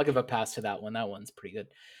a pass to that one. That one's pretty good.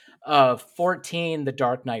 14, The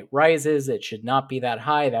Dark Knight Rises. It should not be that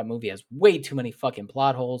high. That movie has way too many fucking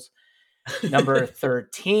plot holes. Number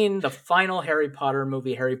 13, the final Harry Potter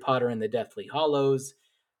movie, Harry Potter and the Deathly Hallows.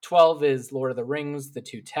 12 is Lord of the Rings, The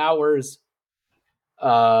Two Towers.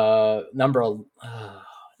 Number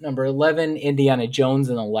 11, Indiana Jones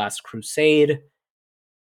and the Last Crusade.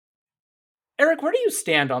 Eric, where do you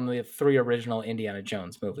stand on the 3 original Indiana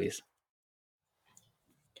Jones movies?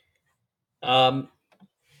 I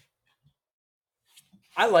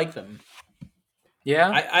like them. Yeah?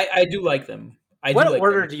 I do like them. What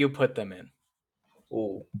order do you put them in?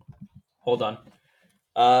 Oh, hold on.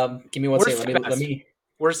 Give me one Worst second. to Let me.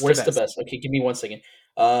 Worst Worst to to best. Okay, give me 1 second.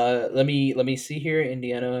 Let me see here.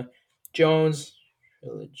 Indiana Jones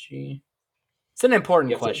trilogy. It's an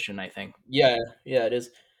important question, I think. Yeah, it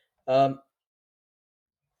is. Okay.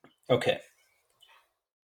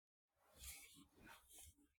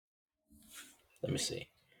 Let me see.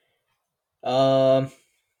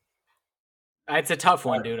 It's a tough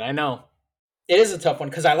one, dude. I know. It is a tough one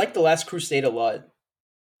because I like The Last Crusade a lot.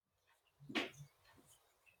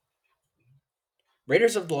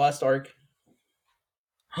 Raiders of the Lost Ark.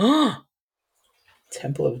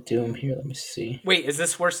 Temple of Doom. Here, let me see. Wait, is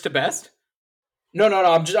this worst to best? No.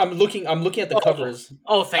 I'm looking at the covers.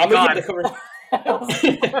 Oh, thank God. Looking at the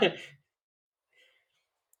covers.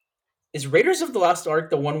 Is Raiders of the Lost Ark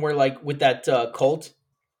the one where like with that cult?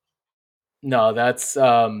 No, that's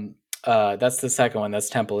the second one. That's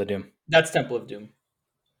Temple of Doom. That's Temple of Doom.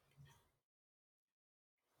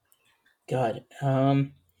 God.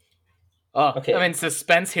 Okay. I'm in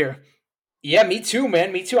suspense here. Yeah, me too,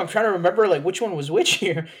 man. Me too. I'm trying to remember like which one was which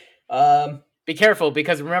here. Be careful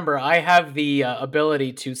because remember, I have the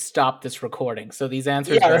ability to stop this recording, so these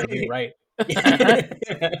answers better be right.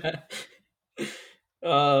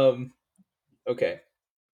 Okay.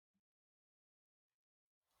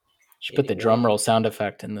 Should put the drum roll sound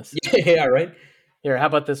effect in this. Yeah, right. Here, how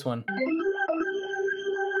about this one?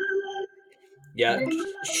 Yeah,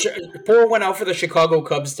 pour one out for the Chicago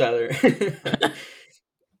Cubs, Tyler.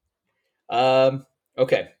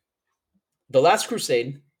 Okay. The Last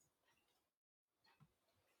Crusade,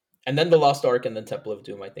 and then The Lost Ark, and then Temple of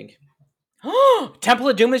Doom, I think. Temple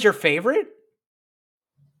of Doom is your favorite?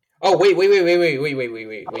 Oh, wait.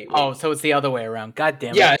 Oh, so it's the other way around. God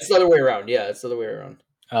damn it. Yeah, it's the other way around.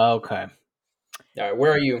 Okay. All right,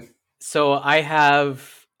 where are you? So I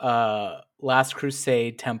have Last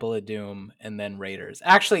Crusade, Temple of Doom, and then Raiders.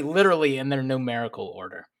 Actually, literally in their numerical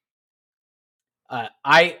order.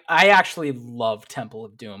 I actually love Temple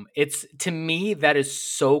of Doom. It's, to me, that is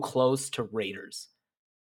so close to Raiders.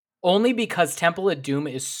 Only because Temple of Doom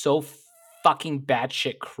is so fucking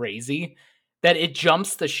batshit crazy that it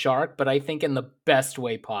jumps the shark, but I think in the best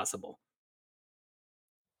way possible.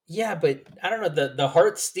 Yeah, but I don't know, the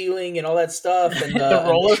heart stealing and all that stuff, and the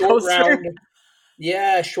roller short coaster round.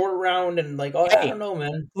 Yeah, short round and like, oh, I don't know,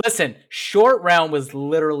 man. Listen, Short Round was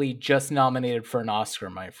literally just nominated for an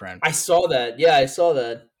Oscar, my friend. I saw that. Yeah, I saw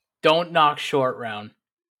that. Don't knock Short Round.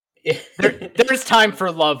 There's time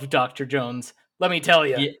for love, Dr. Jones. Let me tell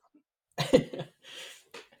you. Yeah.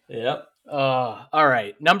 Yep. All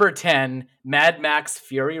right. Number 10, Mad Max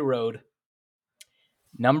Fury Road.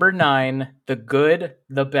 Number 9, The Good,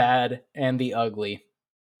 the Bad, and the Ugly.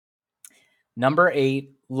 Number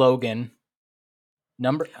 8, Logan.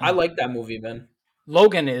 I like that movie, man.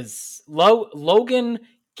 Logan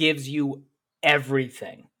gives you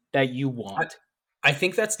everything that you want. I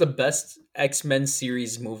think that's the best X-Men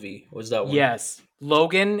series movie. Was that one? Yes,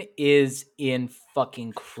 Logan is in fucking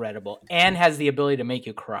incredible and has the ability to make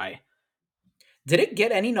you cry. Did it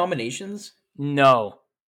get any nominations? No.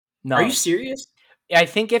 Are you serious? I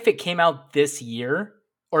think if it came out this year,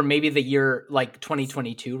 or maybe the year like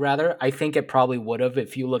 2022 rather, I think it probably would have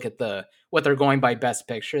if you look at what they're going by Best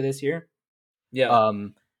Picture this year. Yeah.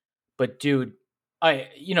 But dude,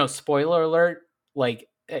 spoiler alert, like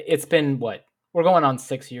it's been what? We're going on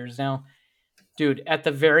 6 years now. Dude, at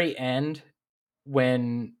the very end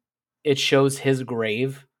when it shows his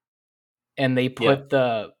grave and they put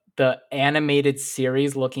the animated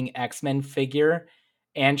series looking X-Men figure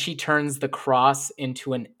and she turns the cross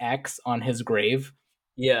into an X on his grave.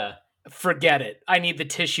 Yeah. Forget it. I need the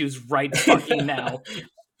tissues right fucking now.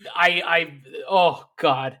 Oh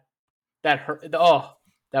God. That hurt. Oh,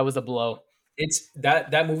 that was a blow. It's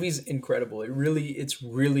that movie's incredible. It's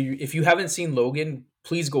really, if you haven't seen Logan,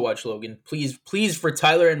 please go watch Logan. Please, for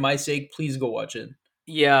Tyler and my sake, please go watch it.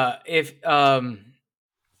 Yeah, if oh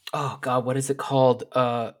God, what is it called?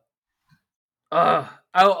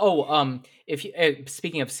 If you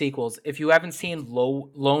speaking of sequels, if you haven't seen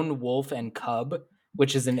Lone Wolf and Cub,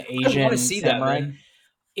 which is an Asian I want to see samurai,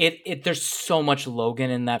 that, man. There's so much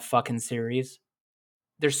Logan in that fucking series.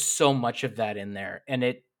 There's so much of that in there, and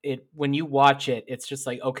it when you watch it, it's just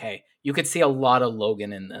like, okay, you could see a lot of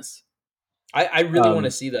Logan in this. I really want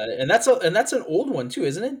to see that, and that's an old one too,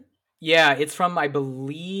 isn't it? Yeah, it's from, I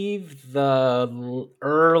believe, the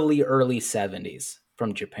early 70s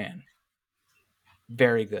from Japan.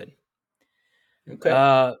 Very good.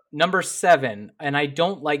 Okay. Number 7, and I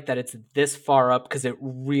don't like that it's this far up because it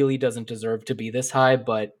really doesn't deserve to be this high,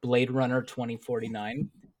 but Blade Runner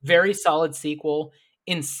 2049. Very solid sequel.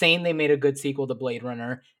 Insane they made a good sequel to Blade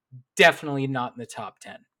Runner. Definitely not in the top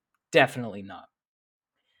 10. Definitely not.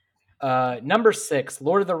 Number 6,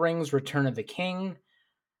 Lord of the Rings, Return of the King.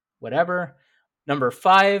 Whatever. Number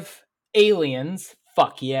 5, Aliens.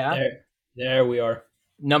 Fuck yeah. There we are.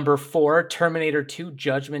 Number 4, Terminator 2,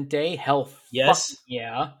 Judgment Day. Hell, yes. Fuck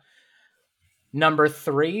yeah. Number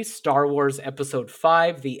 3, Star Wars Episode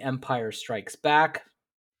 5, The Empire Strikes Back.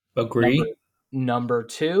 Agree. Number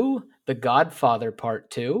 2, The Godfather Part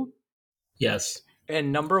 2. Yes.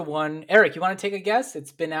 And number 1, Eric, you want to take a guess?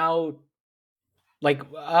 It's been out like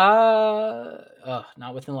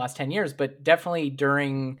not within the last 10 years, but definitely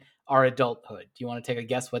during our adulthood. Do you want to take a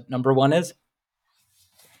guess what number 1 is?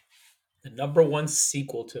 The number 1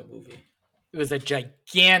 sequel to a movie. It was a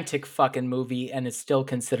gigantic fucking movie and is still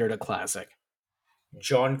considered a classic.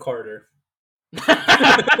 John Carter.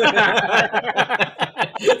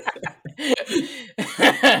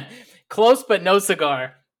 Close, but no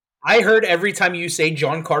cigar. I heard every time you say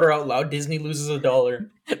John Carter out loud, Disney loses $1.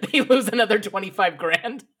 They lose another 25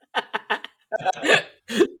 grand.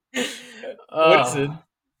 What is it?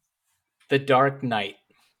 The Dark Knight.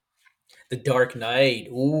 The Dark Knight.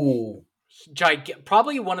 Ooh.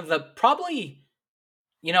 Probably one of the,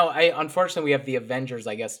 unfortunately we have the Avengers,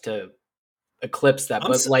 I guess, to eclipse that.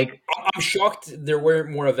 I'm shocked there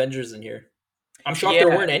weren't more Avengers in here. I'm shocked there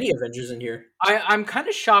weren't any Avengers in here. I'm kind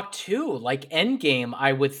of shocked too. Like Endgame,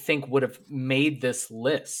 I would think would have made this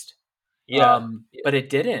list. Yeah. But it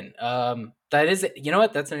didn't. That is, you know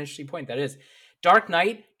what? That's an interesting point. That is. Dark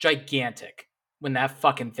Knight, gigantic when that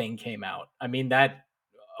fucking thing came out. I mean,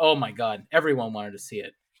 oh my God, everyone wanted to see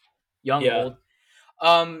it. Young, old.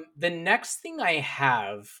 The next thing I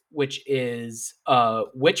have, which is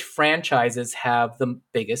which franchises have the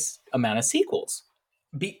biggest amount of sequels?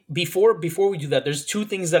 Before we do that, there's 2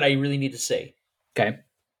 things that I really need to say. Okay.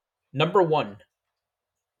 Number 1,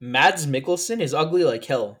 Mads Mikkelsen is ugly like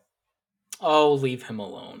hell. Oh, leave him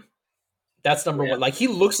alone. That's number 1. Like, he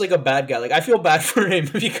looks like a bad guy. Like, I feel bad for him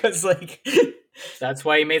because, like... That's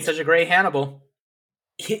why he made such a great Hannibal.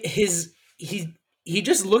 He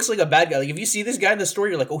just looks like a bad guy. Like, if you see this guy in the story,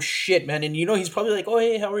 you're like, oh, shit, man. And, he's probably like, oh,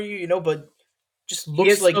 hey, how are you? But just looks he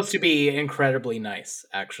is like... supposed to be incredibly nice,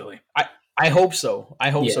 actually. I hope so.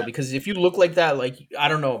 So, because if you look like that, like, I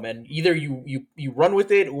don't know, man. Either you run with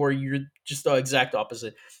it or you're just the exact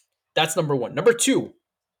opposite. That's number 1. Number 2,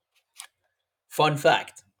 fun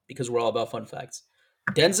fact, because we're all about fun facts.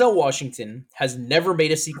 Denzel Washington has never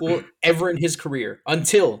made a sequel ever in his career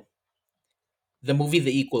until the movie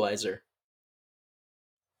The Equalizer.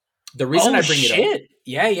 The reason I bring it up...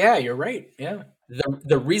 Yeah, you're right. Yeah.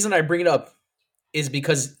 The reason I bring it up is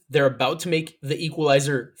because they're about to make The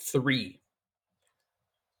Equalizer 3.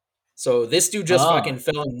 So this dude just Oh, fucking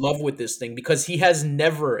fell in love with this thing because he has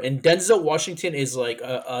never. And Denzel Washington is like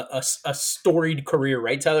a storied career,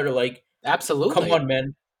 right, Tyler? Like, come absolutely. on,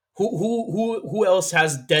 man. Who else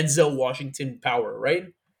has Denzel Washington power, right?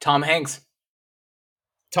 Tom Hanks.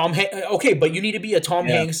 Okay, but you need to be a Tom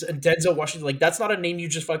Yeah. Hanks and Denzel Washington. Like that's not a name you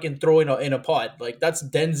just fucking throw in a pot. Like that's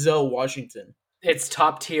Denzel Washington. It's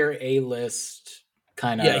top tier A list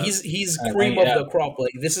kind Yeah, of he's thing. cream of Yeah. the crop.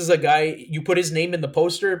 Like this is a guy you put his name in the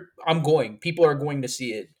poster, I'm going. People are going to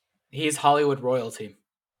see it. He's Hollywood royalty.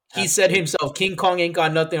 He said Absolutely. himself, King Kong ain't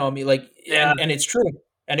got nothing on me. Like Yeah. and it's true.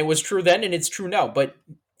 And it was true then and it's true now. But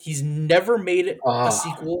he's never made a Oh,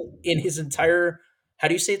 sequel in his entire, how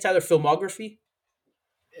do you say it, Tyler, filmography?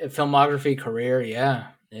 filmography career. Yeah.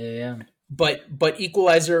 Yeah. But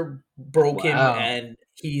Equalizer broke him, Wow. and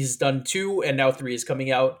he's done two, and now three is coming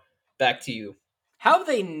out. Back to you. How have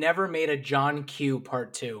they never made a John Q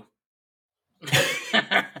part two?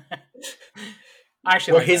 I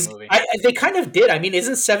actually Or like that his, movie. they kind of did. I mean,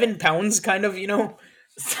 isn't 7 pounds kind of,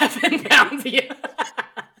 7 pounds. Yeah.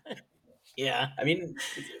 Yeah. I mean,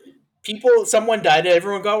 someone died, and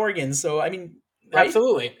everyone got organs. So I mean, right?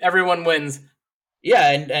 Absolutely. Everyone wins.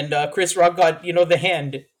 Yeah, and Chris Rock got the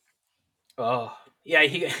hand. Oh. Yeah,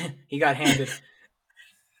 he he got handed.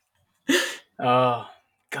 Oh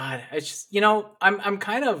God. It's just I'm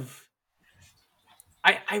kind of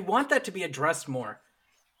I want that to be addressed more.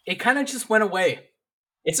 It kind of just went away.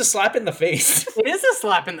 It's a slap in the face. It is a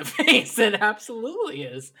slap in the face. It absolutely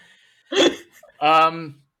is.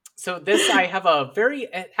 Um, so this I have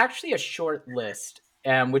actually a short list,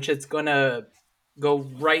 which is gonna go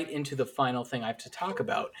right into the final thing I have to talk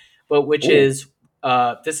about, but which Ooh. is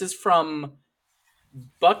this is from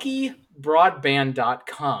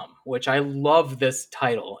BuckyBroadband.com, which I love this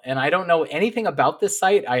title, and I don't know anything about this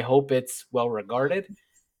site. I hope it's well regarded.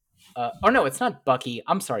 Oh no, it's not Bucky.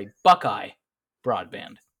 I'm sorry, Buckeye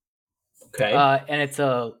Broadband. Okay. And it's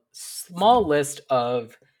a small list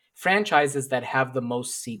of franchises that have the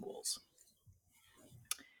most sequels.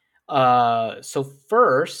 So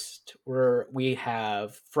first, we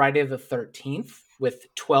have Friday the 13th with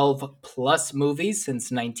 12 plus movies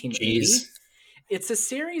since 1980. Jeez. It's a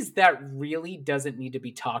series that really doesn't need to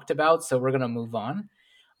be talked about, so we're going to move on.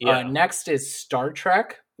 Yeah. Next is Star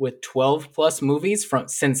Trek with 12 plus movies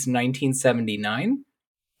since 1979.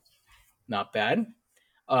 Not bad.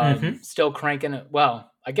 Mhm. Still cranking it.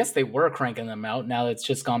 Well, I guess they were cranking them out. Now it's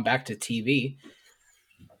just gone back to TV.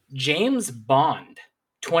 James Bond,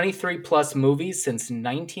 23 plus movies since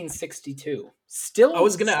 1962. I Still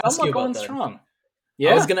was gonna ask you somewhat about going that. strong.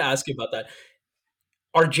 I was Yeah. gonna ask you about that.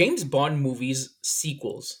 Are James Bond movies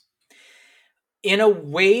sequels? In a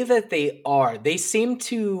way that they are. They seem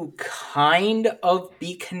to kind of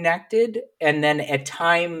be connected and then at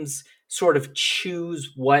times sort of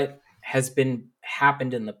choose what has been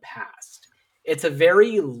happened in the past. It's a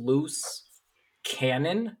very loose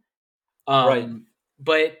canon. Right.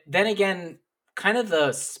 But then again, kind of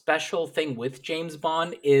the special thing with James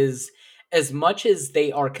Bond is as much as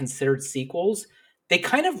they are considered sequels, they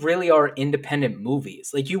kind of really are independent movies.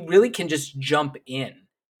 Like you really can just jump in and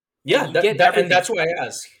Yeah, you that, get that and everything. that's why I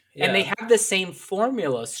ask. And they Yeah. have the same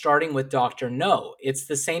formula starting with Dr. No. It's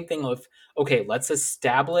the same thing of, okay, let's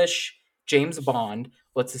establish James Bond,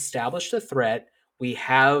 let's establish the threat. We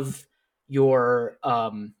have your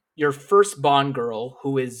first Bond girl,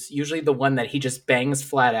 who is usually the one that he just bangs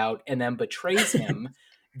flat out and then betrays him.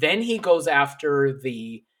 Then he goes after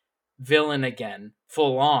the villain again,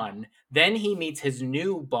 full on. Then he meets his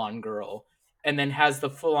new Bond girl and then has the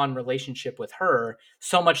full on relationship with her,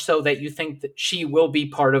 so much so that you think that she will be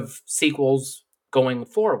part of sequels going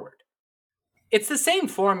forward. It's the same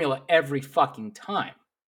formula every fucking time.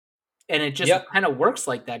 And it just Yeah. kind of works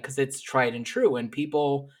like that because it's tried and true and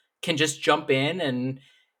people can just jump in and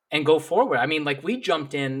go forward. I mean, like we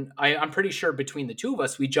jumped in, I'm pretty sure between the two of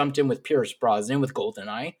us, we jumped in with Pierce Brosnan with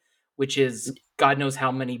GoldenEye, which is God knows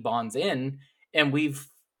how many Bonds in, and we've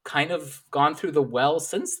kind of gone through the well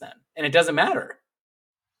since then. And it doesn't matter.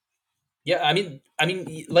 Yeah, I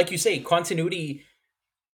mean like you say, continuity,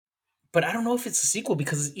 but I don't know if it's a sequel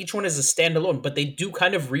because each one is a standalone, but they do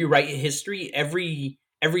kind of rewrite history every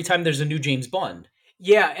time there's a new James Bond.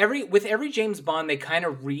 Yeah, every James Bond they kind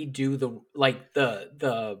of redo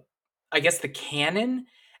the I guess the canon,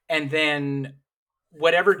 and then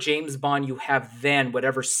whatever James Bond you have then,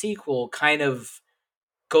 whatever sequel kind of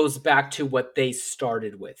goes back to what they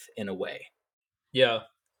started with in a way. Yeah.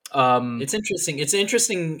 Um It's interesting. It's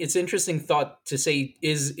interesting thought to say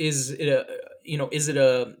is it a is it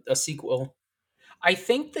a sequel? I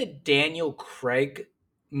think the Daniel Craig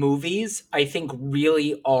movies I think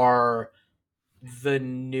really are the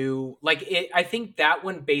new, like, I think that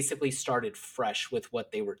one basically started fresh with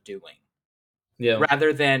what they were doing, Yeah.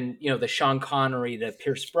 rather than, you know, the Sean Connery to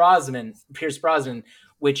Pierce Brosnan,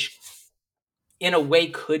 which in a way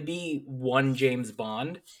could be one James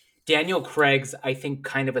Bond. Daniel Craig's, I think,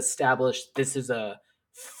 kind of established this is a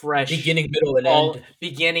fresh Beginning, middle, and all end.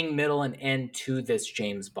 beginning, middle, and end to this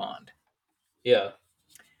James Bond. Yeah,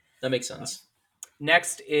 that makes sense.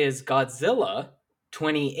 Next is Godzilla,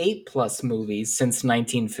 28 plus movies since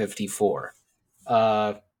 1954.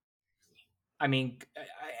 I mean,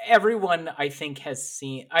 everyone I think has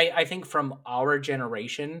seen, I think from our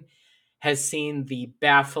generation has seen the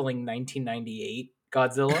baffling 1998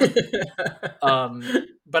 Godzilla.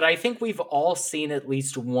 But I think we've all seen at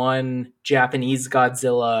least one Japanese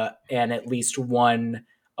Godzilla and at least one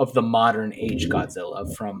of the modern age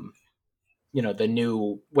Godzilla from, you know, the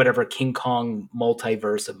new whatever King Kong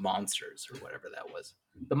multiverse of monsters or whatever that was.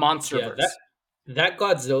 The Monsterverse. Yeah, that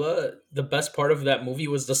Godzilla, the best part of that movie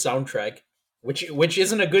was the soundtrack, which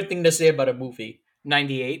isn't a good thing to say about a movie.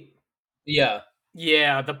 98. Yeah,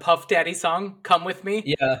 Yeah, the Puff Daddy song, Come With Me.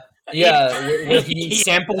 yeah, where he Yeah.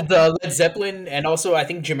 sampled Led Zeppelin, and also I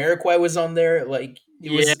think Jamiroquai was on there. Like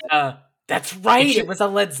it was, Yeah, that's right. It should- It was a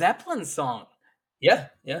Led Zeppelin song. yeah.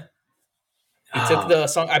 He took Ah. the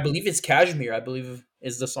song. I believe it's Kashmir. I believe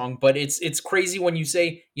is the song, but it's crazy when you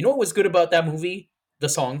say, you know what was good about that movie? The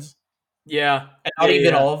songs, Yeah. and not Yeah,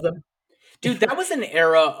 even yeah. all of them. Dude, that was an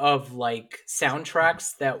era of like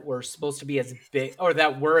soundtracks that were supposed to be as big, or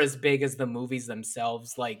that were as big as the movies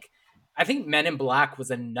themselves. Like, I think Men in Black was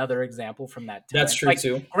another example from that time. That's true like,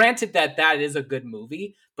 too. Granted that is a good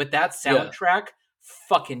movie, but that soundtrack,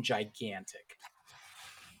 fucking gigantic.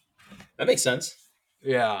 That makes sense.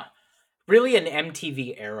 Yeah. Really an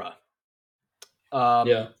MTV era.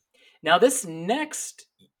 Yeah. Now, this next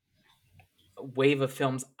wave of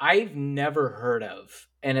films I've never heard of,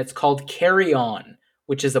 and it's called Carry On,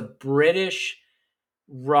 which is a British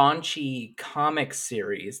raunchy comic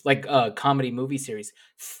series, like a comedy movie series.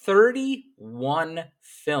 31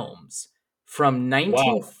 films from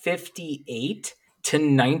 1958 to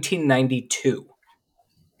 1992.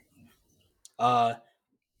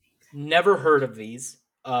 Never heard of these.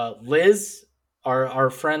 Liz, our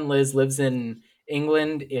friend Liz, lives in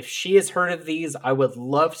England. If she has heard of these, I would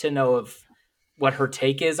love to know of what her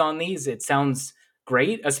take is on these. It sounds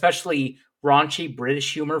great, especially raunchy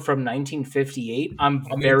British humor from 1958. I'm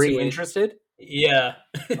very into it. interested. Yeah.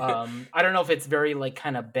 I don't know if it's very like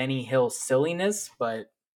kind of Benny Hill silliness,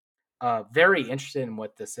 but very interested in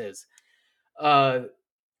what this is.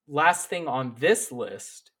 Last thing on this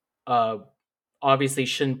list, obviously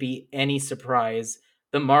shouldn't be any surprise.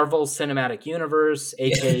 The Marvel Cinematic Universe,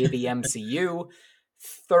 aka the MCU,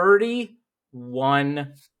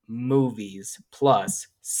 31 movies plus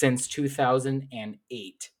since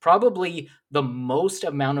 2008. Probably the most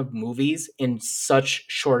amount of movies in such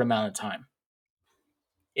short amount of time.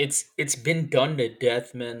 It's been done to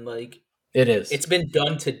death, man. Like It is. it's been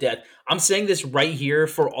done to death. I'm saying this right here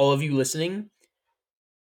for all of you listening.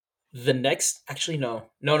 The next, actually, no,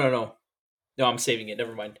 I'm saving it.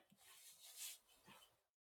 Never mind.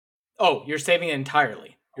 Oh, you're saving it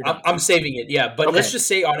entirely. You're done. I'm saving it. Yeah, but Okay. let's just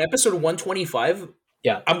say on episode 125,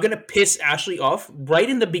 Yeah. I'm gonna piss Ashley off right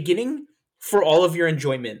in the beginning for all of your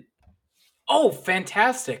enjoyment. Oh,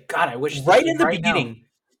 fantastic. God, I wish Right in the now. beginning.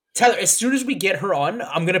 Tyler, as soon as we get her on,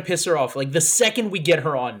 I'm gonna piss her off. Like the second we get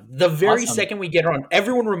her on, the very Awesome. second we get her on,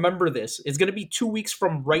 everyone remember this. It's gonna be 2 weeks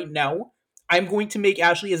from right now. I'm going to make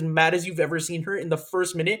Ashley as mad as you've ever seen her in the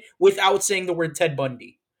first minute without saying the word Ted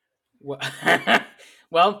Bundy. Well,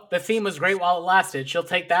 the theme was great while it lasted. She'll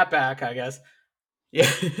take that back, I guess.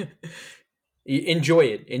 Yeah. Enjoy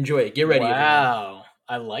it. Get ready. everyone. Wow.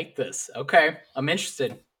 I like this. Okay. I'm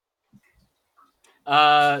interested.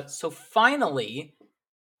 So finally,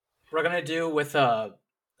 we're going to do with a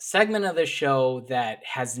segment of the show that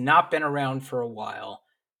has not been around for a while,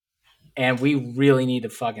 and we really need to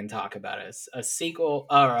fucking talk about it. It's a sequel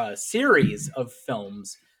or a series of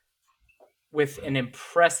films with an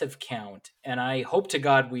impressive count, and I hope to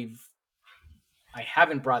God I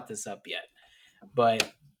haven't brought this up yet,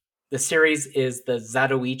 but the series is the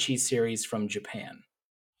Zatoichi series from Japan.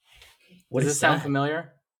 Does this sound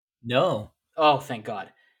familiar? No. Oh, thank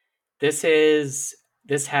God. This has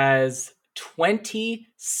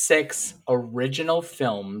 26 original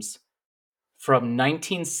films from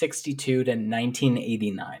 1962 to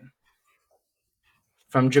 1989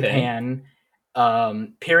 from Japan.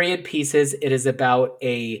 Period pieces. It is about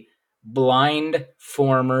a blind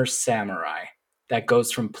former samurai that goes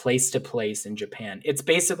from place to place in Japan. It's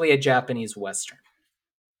basically a Japanese Western.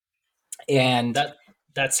 And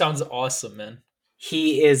That sounds awesome, man.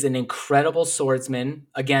 He is an incredible swordsman,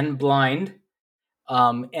 again blind,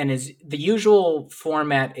 and the usual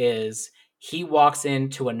format is he walks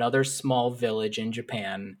into another small village in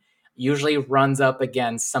Japan, usually runs up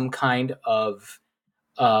against some kind of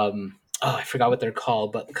I forgot what they're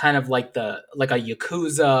called, but kind of like a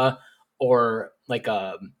yakuza, or like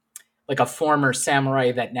a former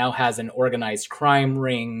samurai that now has an organized crime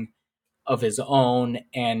ring of his own,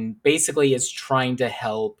 and basically is trying to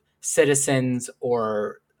help citizens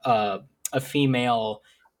or a female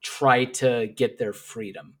try to get their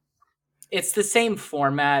freedom. It's the same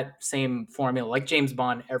format, same formula, like James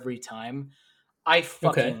Bond every time. I Okay.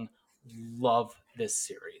 fucking love this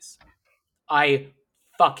series. I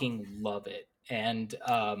fucking love it. And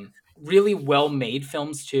really well made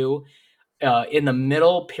films too. In the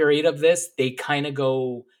middle period of this, they kind of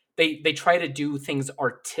go, they try to do things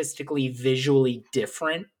artistically, visually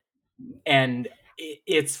different, and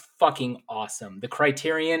it's fucking awesome. The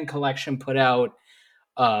Criterion Collection put out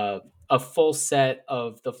uh, a full set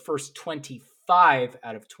of the first 25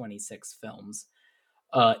 out of 26 films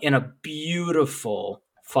in a beautiful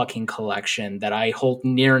fucking collection that I hold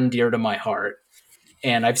near and dear to my heart.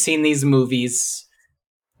 And I've seen these movies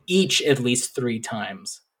each at least 3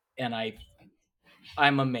 times, and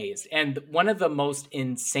I'm amazed. And one of the most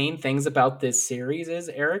insane things about this series is,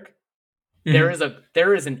 Eric, Mhm.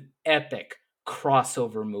 there is an epic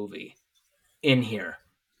crossover movie in here,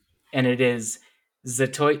 and it is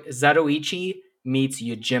Zatoichi meets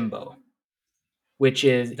Yojimbo, which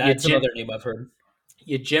is That's another name I've heard.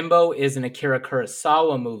 Yojimbo is an Akira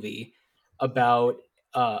Kurosawa movie about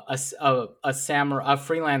a samurai, a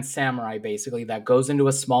freelance samurai, basically, that goes into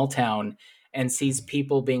a small town and sees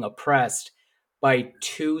people being oppressed by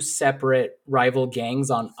 2 separate rival gangs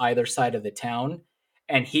on either side of the town.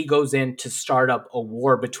 And he goes in to start up a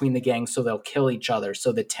war between the gangs so they'll kill each other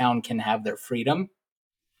so the town can have their freedom.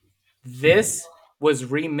 This was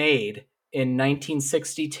remade in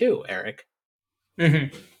 1962, Eric,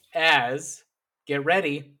 Mhm. as, get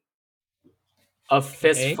ready, A Okay.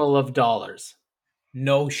 Fistful of Dollars.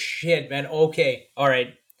 No shit, man. Okay. All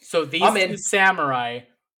right. So these I'm two in. samurai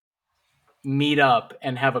meet up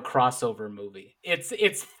and have a crossover movie. It's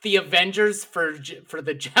the Avengers for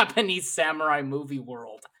the Japanese samurai movie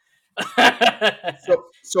world.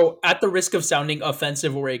 So at the risk of sounding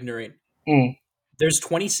offensive or ignorant, Mm. there's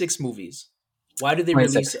 26 movies. Why did they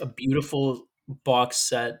 26. release a beautiful box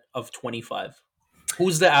set of 25?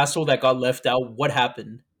 Who's the asshole that got left out? What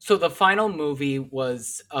happened? So the final movie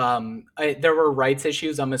was there were rights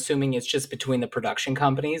issues. I'm assuming it's just between the production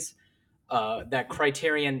companies. That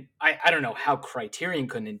Criterion, I don't know how Criterion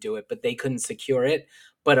couldn't do it, but they couldn't secure it.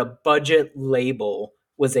 But a budget label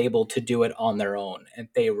was able to do it on their own, and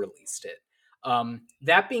they released it.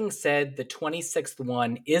 That being said, the 26th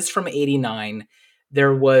one is from '89.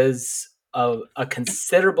 There was a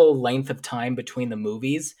considerable length of time between the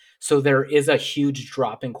movies, so there is a huge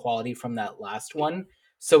drop in quality from that last one.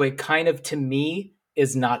 So it kind of, to me,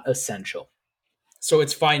 is not essential. So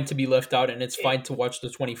it's fine to be left out and it's fine to watch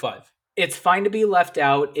the 25. It's fine to be left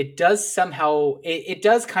out. It does somehow, it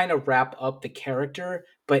does kind of wrap up the character,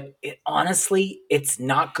 but honestly, it's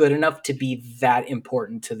not good enough to be that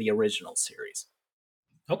important to the original series.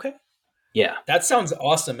 Okay. Yeah. That sounds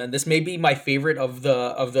awesome, and this may be my favorite of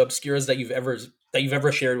the obscuras that you've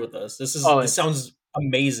ever shared with us. Oh, This sounds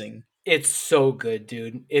amazing. it's so good,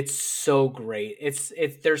 dude. It's so great. It's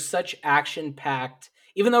there's such action packed,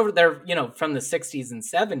 even though they're, from the 60s and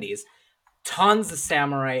 70s, tons of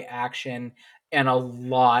samurai action and a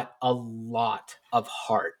lot of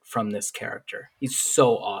heart from this character. He's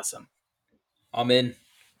so awesome. I'm in.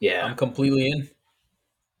 Yeah. I'm completely in.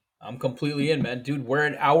 I'm completely in, man. Dude, we're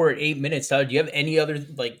an hour and 8 minutes. Tyler, do you have any other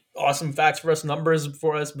like awesome facts for us, numbers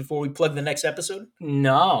for us before we plug the next episode?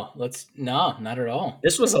 No, not at all.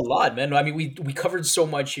 This was a lot, man. I mean, we covered so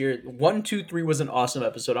much here. 1, 2, 3 was an awesome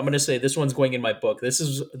episode. I'm gonna say this one's going in my book. This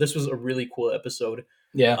was a really cool episode.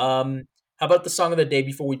 Yeah. How about the song of the day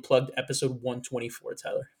before we plugged episode 124,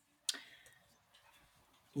 Tyler?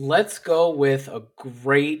 Let's go with a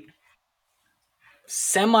great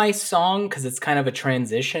semi song because it's kind of a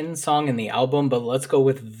transition song in the album, but let's go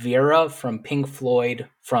with Vera from Pink Floyd,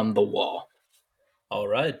 From the Wall. All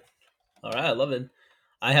right. I love it.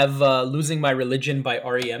 I have "Losing My Religion" by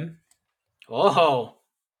REM. Oh,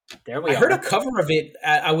 there we I are. heard a cover of it.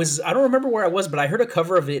 I don't remember where I was, but I heard a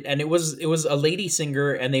cover of it, and it was a lady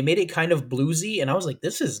singer, and they made it kind of bluesy, and I was like,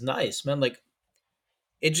 this is nice, man. Like,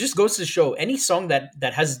 it just goes to show any song that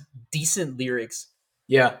has decent lyrics,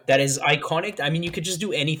 Yeah. that is iconic. I mean, you could just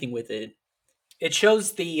do anything with it. It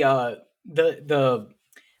shows the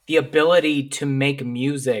ability to make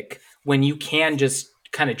music when you can just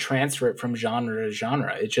kind of transfer it from genre to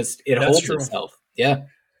genre. It That's holds true. itself. Yeah.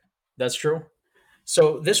 That's true.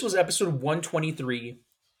 So this was episode 123,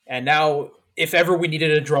 and now if ever we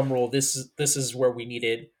needed a drum roll, this is where we need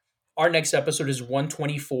it. Our next episode is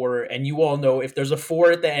 124, and you all know if there's a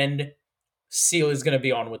 4 at the end, Seal is going to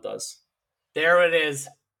be on with us. There it is.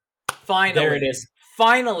 Finally. There it is.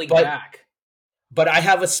 Finally But- back. But I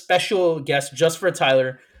have a special guest just for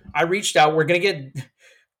Tyler. I reached out. We're going to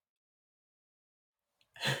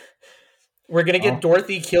get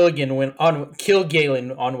Dorothy Kilgallen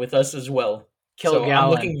on with us as well. So I'm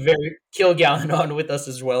looking Kilgallen on with us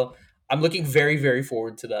as well. I'm looking very, very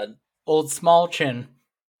forward to that. Old small chin.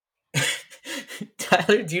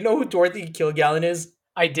 Tyler, do you know who Dorothy Kilgallen is?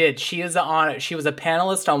 I did. She was a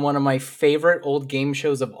panelist on one of my favorite old game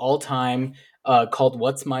shows of all time, called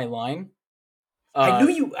What's My Line? I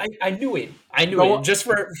knew it. Just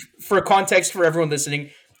for context for everyone listening,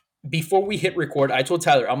 before we hit record, I told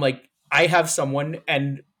Tyler, I'm like, I have someone,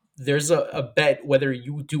 and there's a bet whether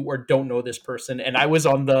you do or don't know this person, and I was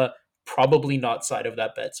on the probably not side of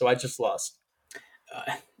that bet, so I just lost.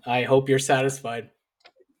 I hope you're satisfied.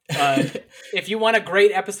 If you want a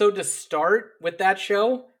great episode to start with that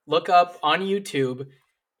show, look up on YouTube.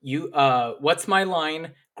 What's My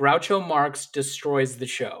Line? Groucho Marx destroys the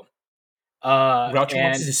show. Groucho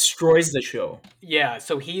Marx destroys the show. Yeah,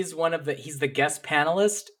 so he's the guest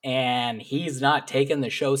panelist, and he's not taking the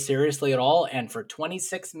show seriously at all. And for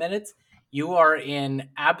 26 minutes, you are in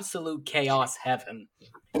absolute chaos heaven.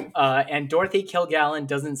 And Dorothy Kilgallen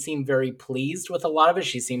doesn't seem very pleased with a lot of it.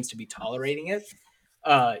 She seems to be tolerating it.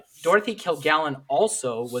 Dorothy Kilgallen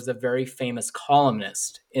also was a very famous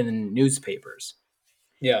columnist in newspapers.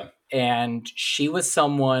 Yeah. And she was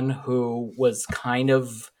someone who was kind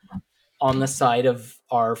of on the side of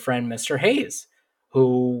our friend Mr. Hayes,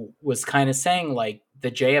 who was kind of saying, like,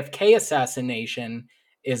 the JFK assassination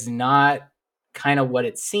is not kind of what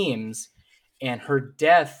it seems, and her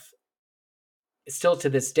death still to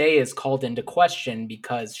this day is called into question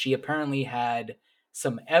because she apparently had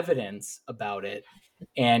some evidence about it,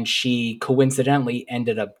 and she coincidentally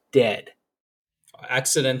ended up dead.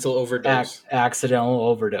 Accidental overdose. Accidental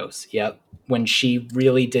overdose, yep. When she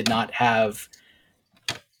really did not have...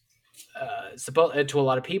 to a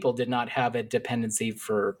lot of people, did not have a dependency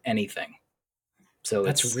for anything. So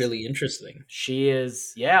that's really interesting. She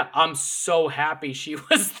is, yeah. I'm so happy she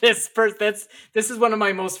was this person. This is one of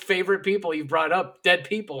my most favorite people you brought up. Dead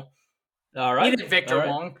people. All right, Eat it, Victor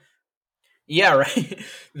Wong. Yeah, right.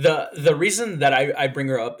 The reason that I bring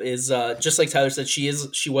her up is just like Tyler said, she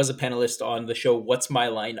was a panelist on the show What's My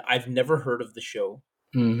Line. I've never heard of the show.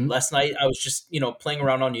 Mm-hmm. Last night I was just playing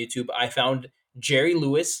around on YouTube. I found Jerry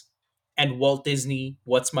Lewis and Walt Disney,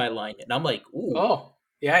 What's My Line? And I'm like, ooh. Oh,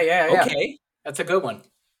 yeah. Okay. That's a good one.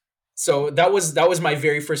 So that was my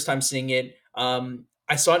very first time seeing it.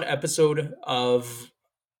 I saw an episode of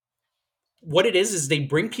what it is they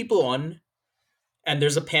bring people on, and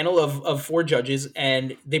there's a panel of 4 judges,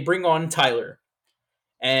 and they bring on Tyler.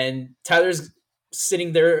 And Tyler's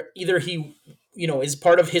sitting there, either he, is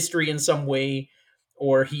part of history in some way,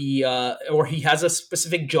 or he has a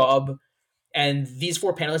specific job. And these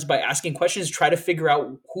 4 panelists, by asking questions, try to figure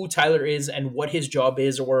out who Tyler is and what his job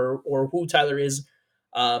is, or who Tyler is.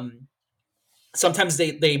 Sometimes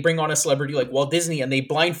they bring on a celebrity like Walt Disney, and they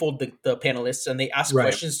blindfold the panelists, and they ask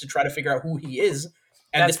questions to try to figure out who he is.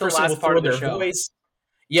 And that's this person will throw their voice.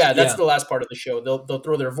 Yeah, that's the last part of the show. They'll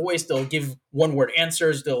throw their voice. They'll give one-word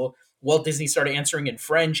answers. Walt Disney started answering in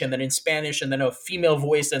French, and then in Spanish, and then a female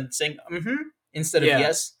voice and saying "mm-hmm" instead of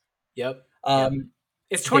yes. Yep.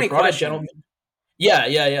 It's 20 questions.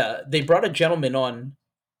 Yeah. They brought a gentleman on,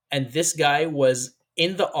 and this guy was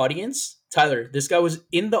in the audience. Tyler, this guy was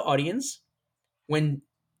in the audience when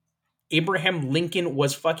Abraham Lincoln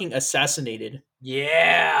was fucking assassinated.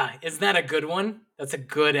 Yeah. Isn't that a good one? That's a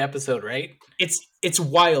good episode, right? It's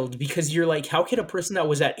wild because you're like, how can a person that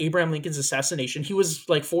was at Abraham Lincoln's assassination, he was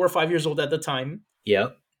like 4 or 5 years old at the time.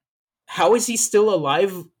 Yep. How is he still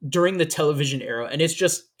alive during the television era? And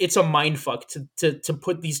it's a mind fuck to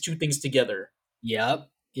put these two things together. Yep.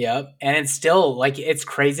 And it's still like, it's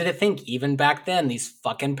crazy to think even back then, these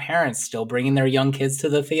fucking parents still bringing their young kids to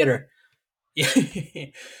the theater.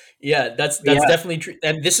 Yeah, that's definitely true.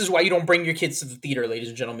 And this is why you don't bring your kids to the theater, ladies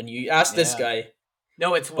and gentlemen. You ask this guy.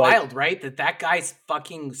 No, it's wild, right? That guy's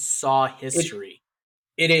fucking saw history.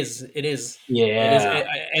 It is. Yeah. It is.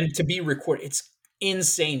 And to be recorded, it's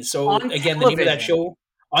insane. So on again, television. The name of that show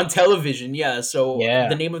on television. Yeah. So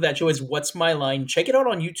the name of that show is What's My Line? Check it out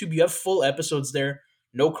on YouTube. You have full episodes there.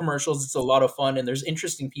 No commercials. It's a lot of fun, and there's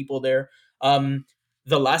interesting people there.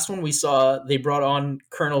 The last one we saw, they brought on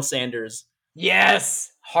Colonel Sanders.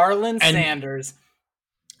 Yes, Harlan And- Sanders.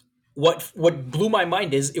 What blew my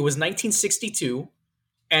mind is it was 1962,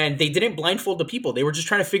 and they didn't blindfold the people. They were just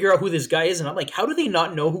trying to figure out who this guy is, and I'm like, how do they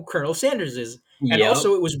not know who Colonel Sanders is? And Yep.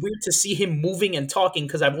 also, it was weird to see him moving and talking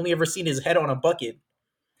because I've only ever seen his head on a bucket.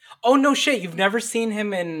 Oh no shit! You've never seen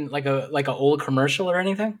him in like a old commercial or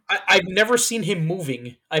anything? I've never seen him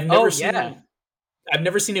moving. I've never seen. yeah. I've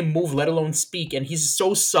never seen him move, let alone speak. And he's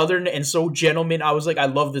so southern and so gentleman. I was like, I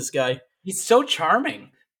love this guy. He's so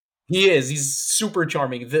charming. He is. He's super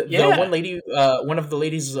charming. The Yeah. one lady, one of the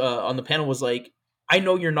ladies on the panel was like, "I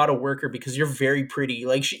know you're not a worker because you're very pretty."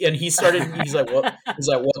 Like she, and he started. He's like, "Well,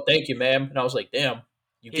 thank you, ma'am." And I was like, "Damn,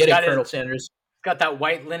 you He's get it, got Colonel his- Sanders." Got that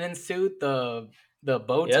white linen suit, the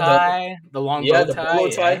bow Yeah, tie, the long bow the tie. bow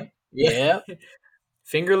tie. Yeah.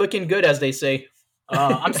 Finger looking good, as they say.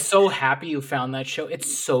 I'm so happy you found that show.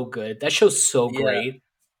 It's so good. That show's so Yeah. great.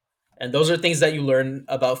 And those are things that you learn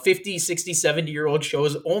about 50, 60, 70-year-old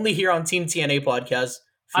shows only here on Team TNA podcast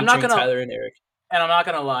I'm featuring not gonna- Tyler and Eric. And I'm not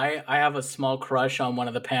gonna lie, I have a small crush on one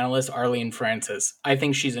of the panelists, Arlene Francis. I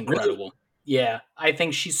think she's incredible. Yeah, I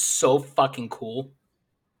think she's so fucking cool.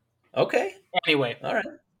 Okay. Anyway, All right.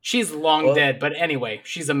 she's long Well- dead, but anyway,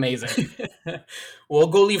 she's amazing. We'll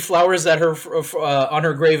go leave flowers at her on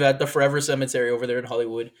her grave at the Forever Cemetery over there in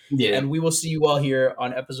Hollywood. Yeah. And we will see you all here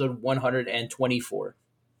on episode 124.